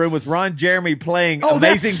Rainbow Room with Ron Jeremy playing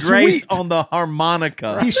Amazing Grace on the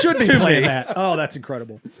harmonica. He should be playing that. Oh, that's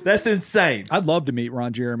incredible. That's insane. I'd love to meet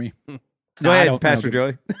Ron Jeremy. Go ahead, Pastor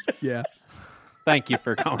Joey. Yeah. Thank you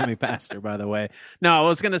for calling me pastor, by the way. No, I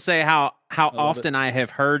was going to say how often I have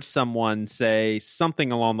heard someone say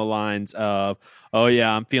something along the lines of, oh,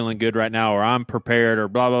 yeah, I'm feeling good right now, or I'm prepared, or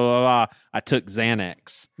blah, blah, blah, blah. I took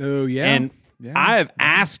Xanax. Oh, yeah. And I have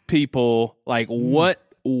asked people, like, what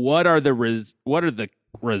are the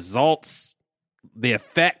results, the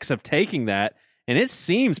effects of taking that? And it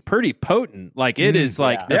seems pretty potent. Like, it is,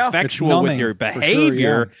 like, effectual with your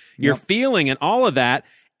behavior, your feeling, and all of that.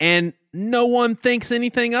 And no one thinks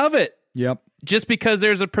anything of it. Yep. Just because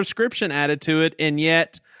there's a prescription added to it. And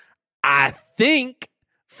yet I think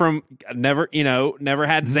never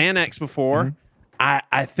had Xanax before.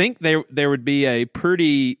 I think there would be a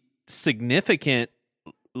pretty significant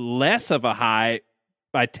less of a high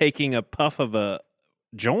by taking a puff of a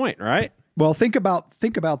joint, right? Well, think about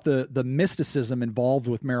the mysticism involved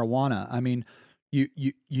with marijuana. I mean,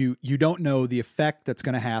 you don't know the effect that's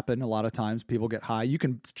going to happen. A lot of times people get high. You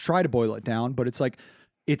can try to boil it down, but it's like,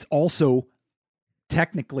 it's also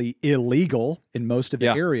technically illegal in most of the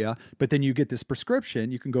area, but then you get this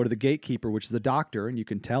prescription. You can go to the gatekeeper, which is the doctor, and you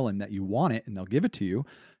can tell him that you want it and they'll give it to you.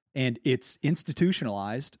 And it's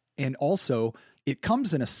institutionalized. And also it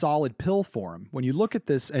comes in a solid pill form. When you look at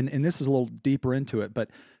this, and this is a little deeper into it, but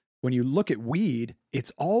when you look at weed,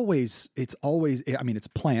 it's always, I mean, it's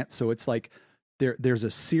plant. So it's like, there's a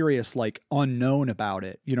serious like unknown about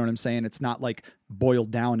it. You know what I'm saying? It's not like boiled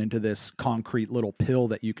down into this concrete little pill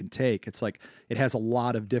that you can take. It's like, it has a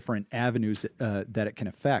lot of different avenues that it can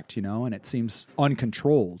affect, you know, and it seems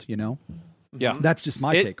uncontrolled, you know? Yeah. That's just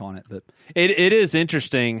my take on it. But it is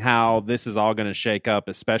interesting how this is all going to shake up,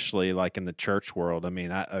 especially like in the church world. I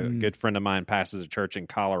mean, a good friend of mine pastors a church in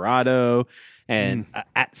Colorado, And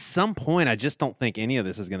at some point, I just don't think any of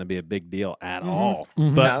this is going to be a big deal at all.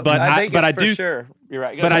 No, But I think I for do. sure. You're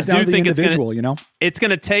right. But I do think it's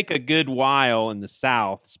going to take a good while in the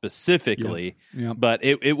South specifically. Yeah. But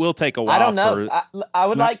it will take a while. I don't know. I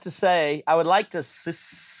would like to say, I would like to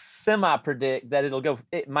semi-predict that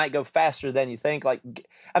it might go faster than you think. Like,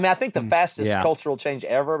 I mean, I think the fastest cultural change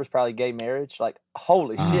ever was probably gay marriage. Like,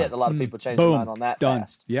 holy shit, a lot of people changed their mind on that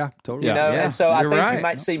fast. Yeah, totally. You know, and so I think right. you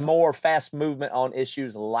might see more fast movement on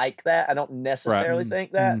issues like that. I don't necessarily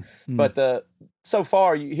think that, but so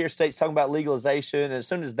far you hear states talking about legalization, and as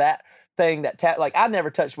soon as that thing like I never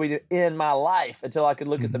touched weed in my life until I could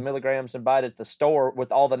look at the milligrams and buy it at the store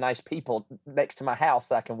with all the nice people next to my house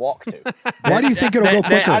that I can walk to. Why do you think it'll go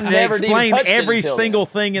quicker? I never explain every single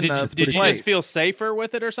then. thing in Did you just feel safer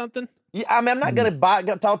with it or something? Yeah, I mean, I'm not going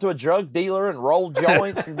to talk to a drug dealer and roll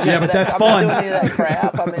joints. And but that's I'm fun. not doing any of that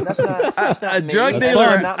crap. I mean, that's not a me. drug That's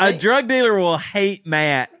dealer. not A me. drug dealer will hate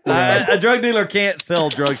Matt. A drug dealer can't sell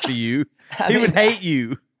drugs to you. He would hate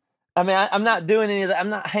you. I mean, I'm not doing any of that. I'm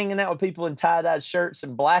not hanging out with people in tie-dyed shirts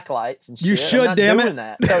and black lights and shit. You should, I'm not damn doing it.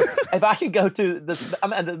 that. So if I could go to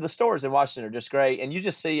the stores in Washington are just great, and you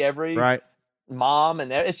just see every mom,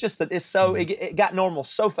 and it's just that it's so it got normal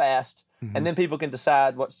so fast, and then people can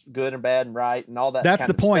decide what's good and bad and right and all that. That's kind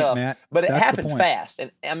the of point, stuff. Matt. But it That's the happened point. fast, and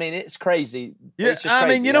I mean, it's crazy. Yeah, It's just I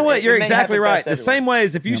crazy. mean, you know what? You're may exactly happen right. fast The everywhere. same way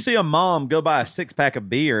as if you see a mom go buy a 6-pack of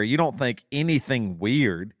beer, you don't think anything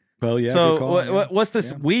weird. Well, yeah. So good call, what's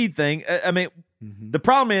this weed thing? I mean, the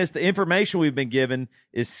problem is the information we've been given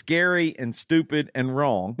is scary and stupid and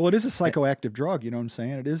wrong. Well, it is a psychoactive drug. You know what I'm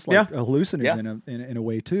saying? It is like a hallucinogen in a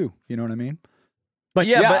way too. You know what I mean? But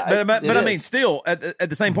but I mean, is. still at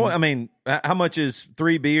the same point, I mean, how much is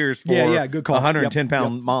 3 beers for good call. a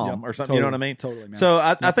 110-pound mom or something? Totally, you know what I mean? Totally, man. So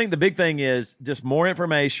I think the big thing is just more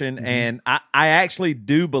information, and I actually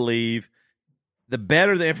do believe the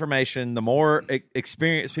better the information, the more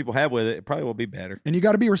experience people have with it, it probably will be better. And you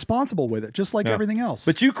got to be responsible with it, just like everything else.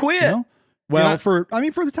 But you quit. You know? Well, You're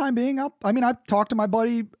not- for the time being, I've talked to my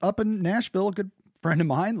buddy up in Nashville, a good friend of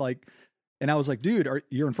mine, and I was like, dude,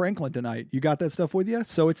 you're in Franklin tonight. You got that stuff with you?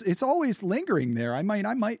 So it's always lingering there. I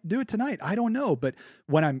might do it tonight. I don't know. But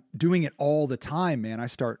when I'm doing it all the time, man, I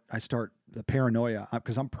start the paranoia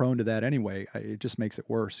because I'm prone to that anyway. It just makes it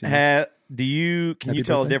worse. You know? Can you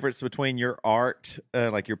tell the difference between your art,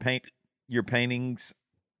 like your paintings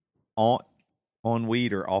on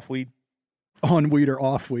weed or off weed? On weed or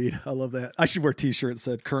off weed. I love that. I should wear a t-shirt that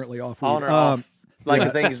said currently off weed. On or off. Like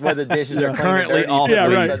the things where the dishes are currently off. Yeah,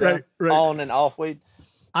 right. On and off weed.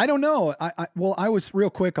 I don't know. I was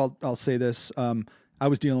real quick. I'll say this. I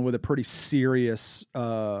was dealing with a pretty serious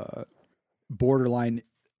borderline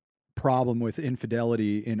problem with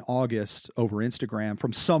infidelity in August over Instagram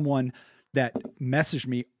from someone that messaged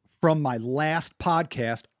me from my last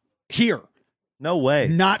podcast here. No way.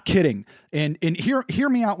 Not kidding. And hear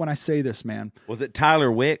me out when I say this, man. Was it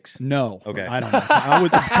Tyler Wicks? No. Okay. I don't know.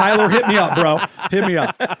 Tyler, hit me up, bro. Hit me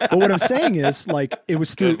up. But what I'm saying is, like, it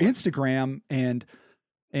was through Instagram, and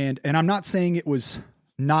I'm not saying it was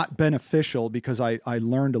not beneficial because I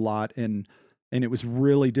learned a lot, and it was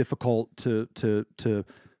really difficult to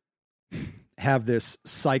have this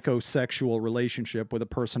psychosexual relationship with a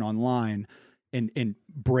person online and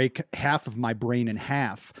break half of my brain in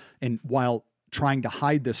half. And while trying to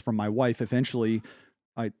hide this from my wife, eventually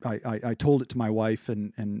I told it to my wife,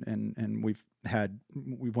 and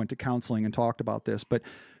we went to counseling and talked about this, but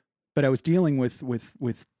I was dealing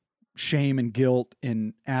with shame and guilt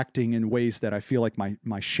and acting in ways that I feel like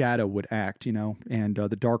my shadow would act, you know, and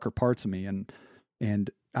the darker parts of me. And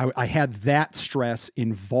I had that stress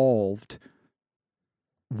involved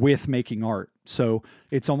with making art. So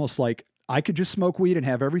it's almost like I could just smoke weed and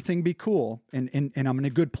have everything be cool, and I'm in a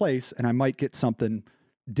good place, and I might get something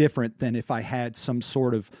different than if I had some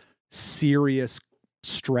sort of serious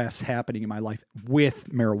stress happening in my life with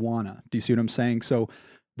marijuana. Do you see what I'm saying? So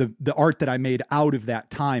the art that I made out of that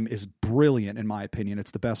time is brilliant, in my opinion.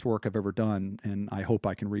 It's the best work I've ever done, and I hope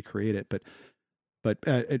I can recreate it. But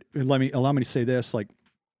allow me to say this: like,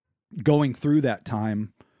 going through that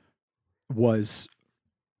time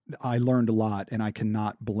I learned a lot, and I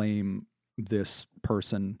cannot blame this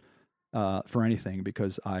person for anything,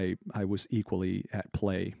 because I was equally at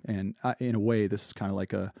play. And in a way, this is kind of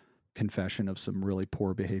like a confession of some really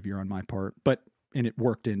poor behavior on my part, and it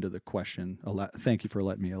worked into the question. Thank you for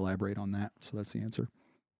letting me elaborate on that. So that's the answer.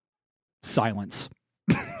 Silence.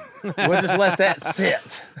 We'll just let that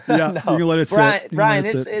sit. Yeah, you can let it sit. Brian,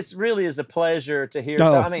 it's really is a pleasure to hear. Oh,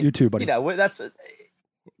 so, I mean, you too, buddy. You know,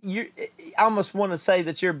 I almost want to say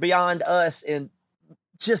that you're beyond us in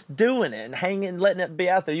just doing it and hanging, letting it be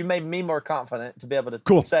out there. You made me more confident to be able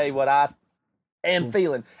to say what I am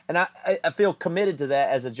feeling. And I feel committed to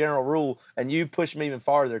that as a general rule. And you pushed me even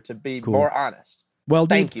farther to be more honest. Well,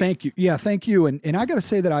 dude, thank you. Yeah, thank you. And I got to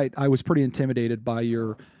say that I was pretty intimidated by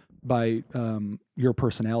your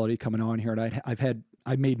personality coming on here. And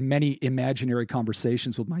I've made many imaginary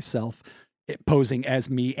conversations with myself posing as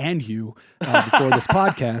me and you before this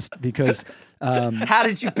podcast because how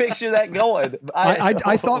did you picture that going?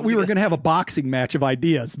 I thought we were going to have a boxing match of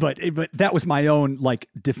ideas, but that was my own like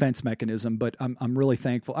defense mechanism. But I'm really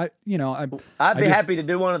thankful. I'd be happy to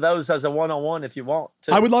do one of those as a one-on-one if you want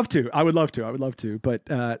to. I would love to. But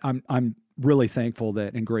I'm really thankful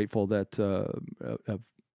and grateful that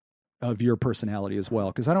of your personality as well,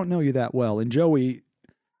 because I don't know you that well. And Joey,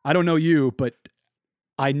 I don't know you, but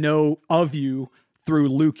I know of you through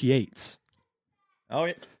Luke Yates. Oh,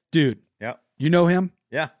 yeah. Dude. Yeah. You know him?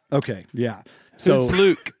 Yeah. Okay. Yeah. So who's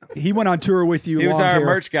Luke? He went on tour with you. He was our hair.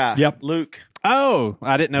 merch guy. Yep. Luke. Oh,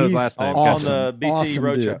 I didn't know his last name. Awesome. On the BC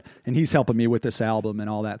Roadshow. And he's helping me with this album and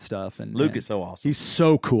all that stuff. And Luke is so awesome. He's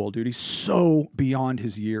so cool, dude. He's so beyond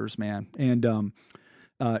his years, man. And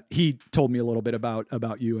he told me a little bit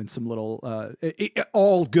about you and some little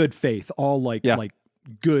all good faith, all like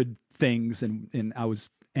good things. And I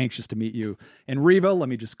was anxious to meet you. And Reva, let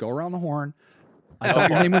me just go around the horn. I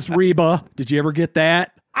thought your name was Reba. Did you ever get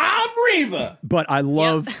that? I'm Reva. But I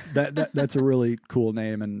love that. That's a really cool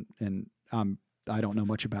name. And I don't know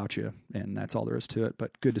much about you, and that's all there is to it.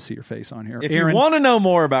 But good to see your face on here. If Aaron, you want to know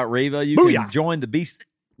more about Reva, you can join the Beast.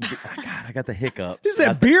 God, I got the hiccups. Is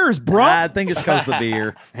that beers, bro? I think it's because of the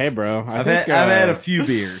beer. Hey, bro. I've had a few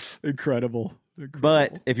beers. Incredible.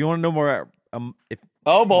 But if you want to know more,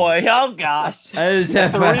 oh boy, oh gosh, that's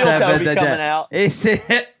the real Toby coming out.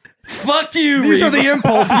 Fuck you, These Reva. are the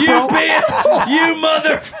impulses, you bro. bitch, you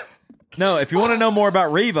mother. No, if you want to know more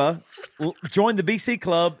about Reva, join the BC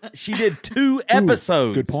Club. She did 2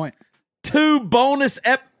 episodes. Good point. 2 bonus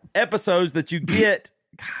episodes that you get.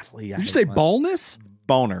 Golly, Did you say bonus?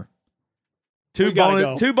 Boner. 2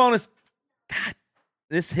 bonus. God,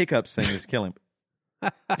 this hiccups thing is killing me.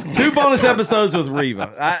 2 bonus episodes with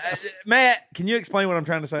Reva. Matt, can you explain what I'm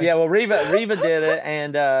trying to say? Yeah, well, Reva did it,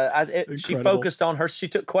 and she focused on her. She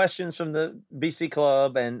took questions from the BC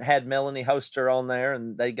Club and had Melanie host her on there,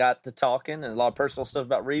 and they got to talking and a lot of personal stuff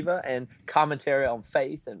about Reva and commentary on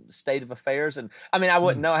faith and state of affairs. And I mean, I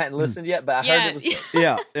wouldn't know; I hadn't listened yet, but I heard it was.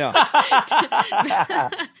 Yeah.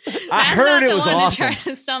 I heard it was awesome. Try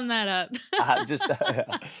to sum that up.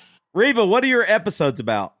 Reva, what are your episodes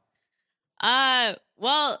about?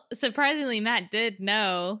 Well, surprisingly, Matt did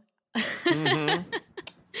know. Mm-hmm.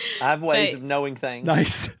 I have ways of knowing things.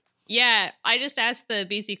 Nice. Yeah, I just asked the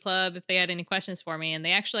BC Club if they had any questions for me, and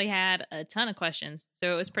they actually had a ton of questions,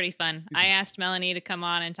 so it was pretty fun. I asked Melanie to come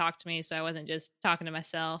on and talk to me, so I wasn't just talking to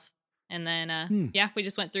myself. And then, we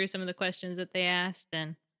just went through some of the questions that they asked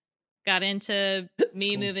and got into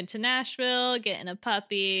me moving to Nashville, getting a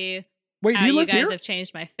puppy. Wait, how do you live guys here? have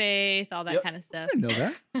changed my faith, all that kind of stuff. I didn't know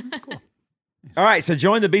that. That's cool. All right, so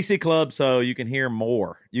join the BC Club so you can hear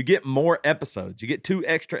more. You get more episodes. You get 2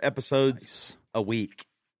 extra episodes a week.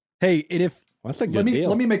 Hey, and that's a good deal.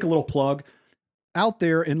 Let me make a little plug out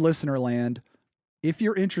there in listener land. If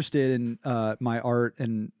you're interested in my art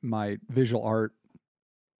and my visual art,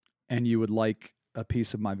 and you would like a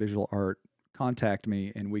piece of my visual art, contact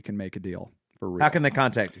me and we can make a deal for real. How can they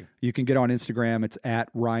contact you? You can get on Instagram. It's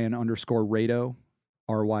at Ryan_Rado.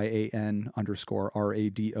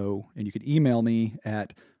 RYAN_RADO. And you can email me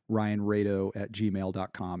at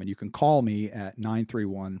ryanrado@gmail.com. And you can call me at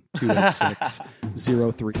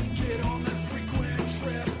 931-286-03. Get on the frequent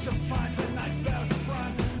trip to find tonight's best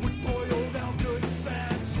friend. We boil down good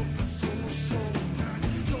sense of the social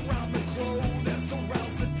dance. Surround the globe and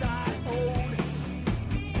surrounds the diode.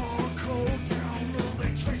 Barcode down, will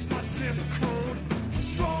they trace my zip code?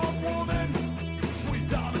 Strong woman, we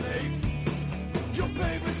dominate. Your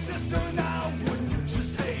baby sister now, when you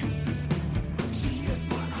just hate. She is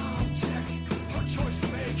my object, her choice to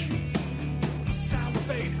make.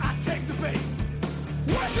 Salivate, I take the bait.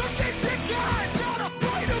 Where's your gifted guys? Not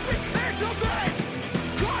afraid to be clear to me.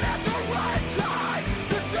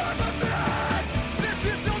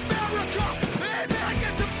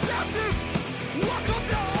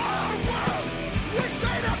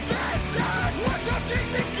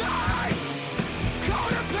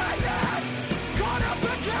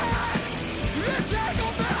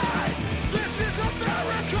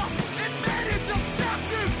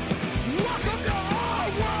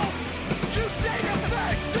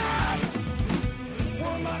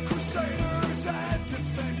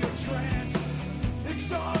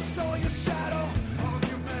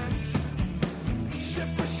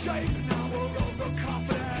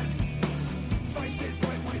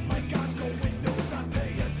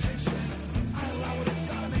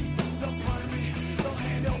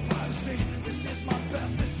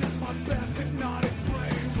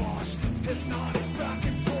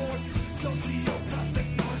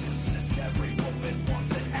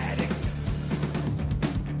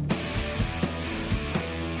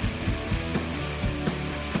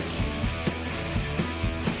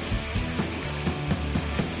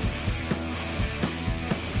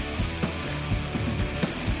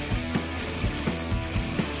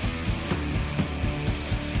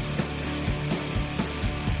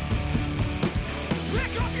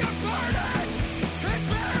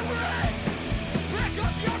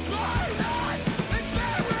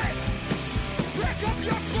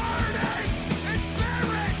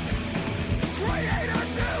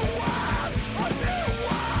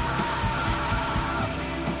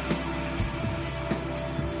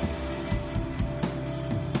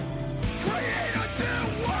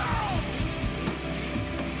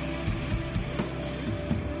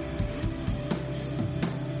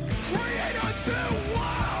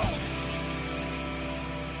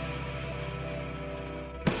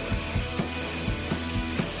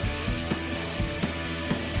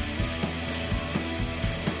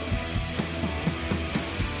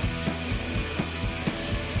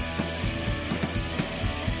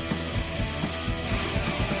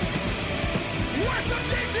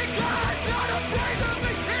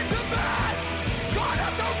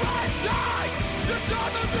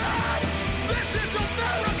 on the map. This is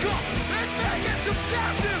America, and Vegas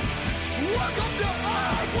obsessive. Welcome to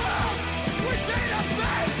our world. We stay the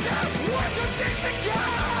basic. We're some decent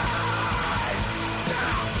guys.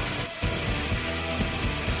 Stop.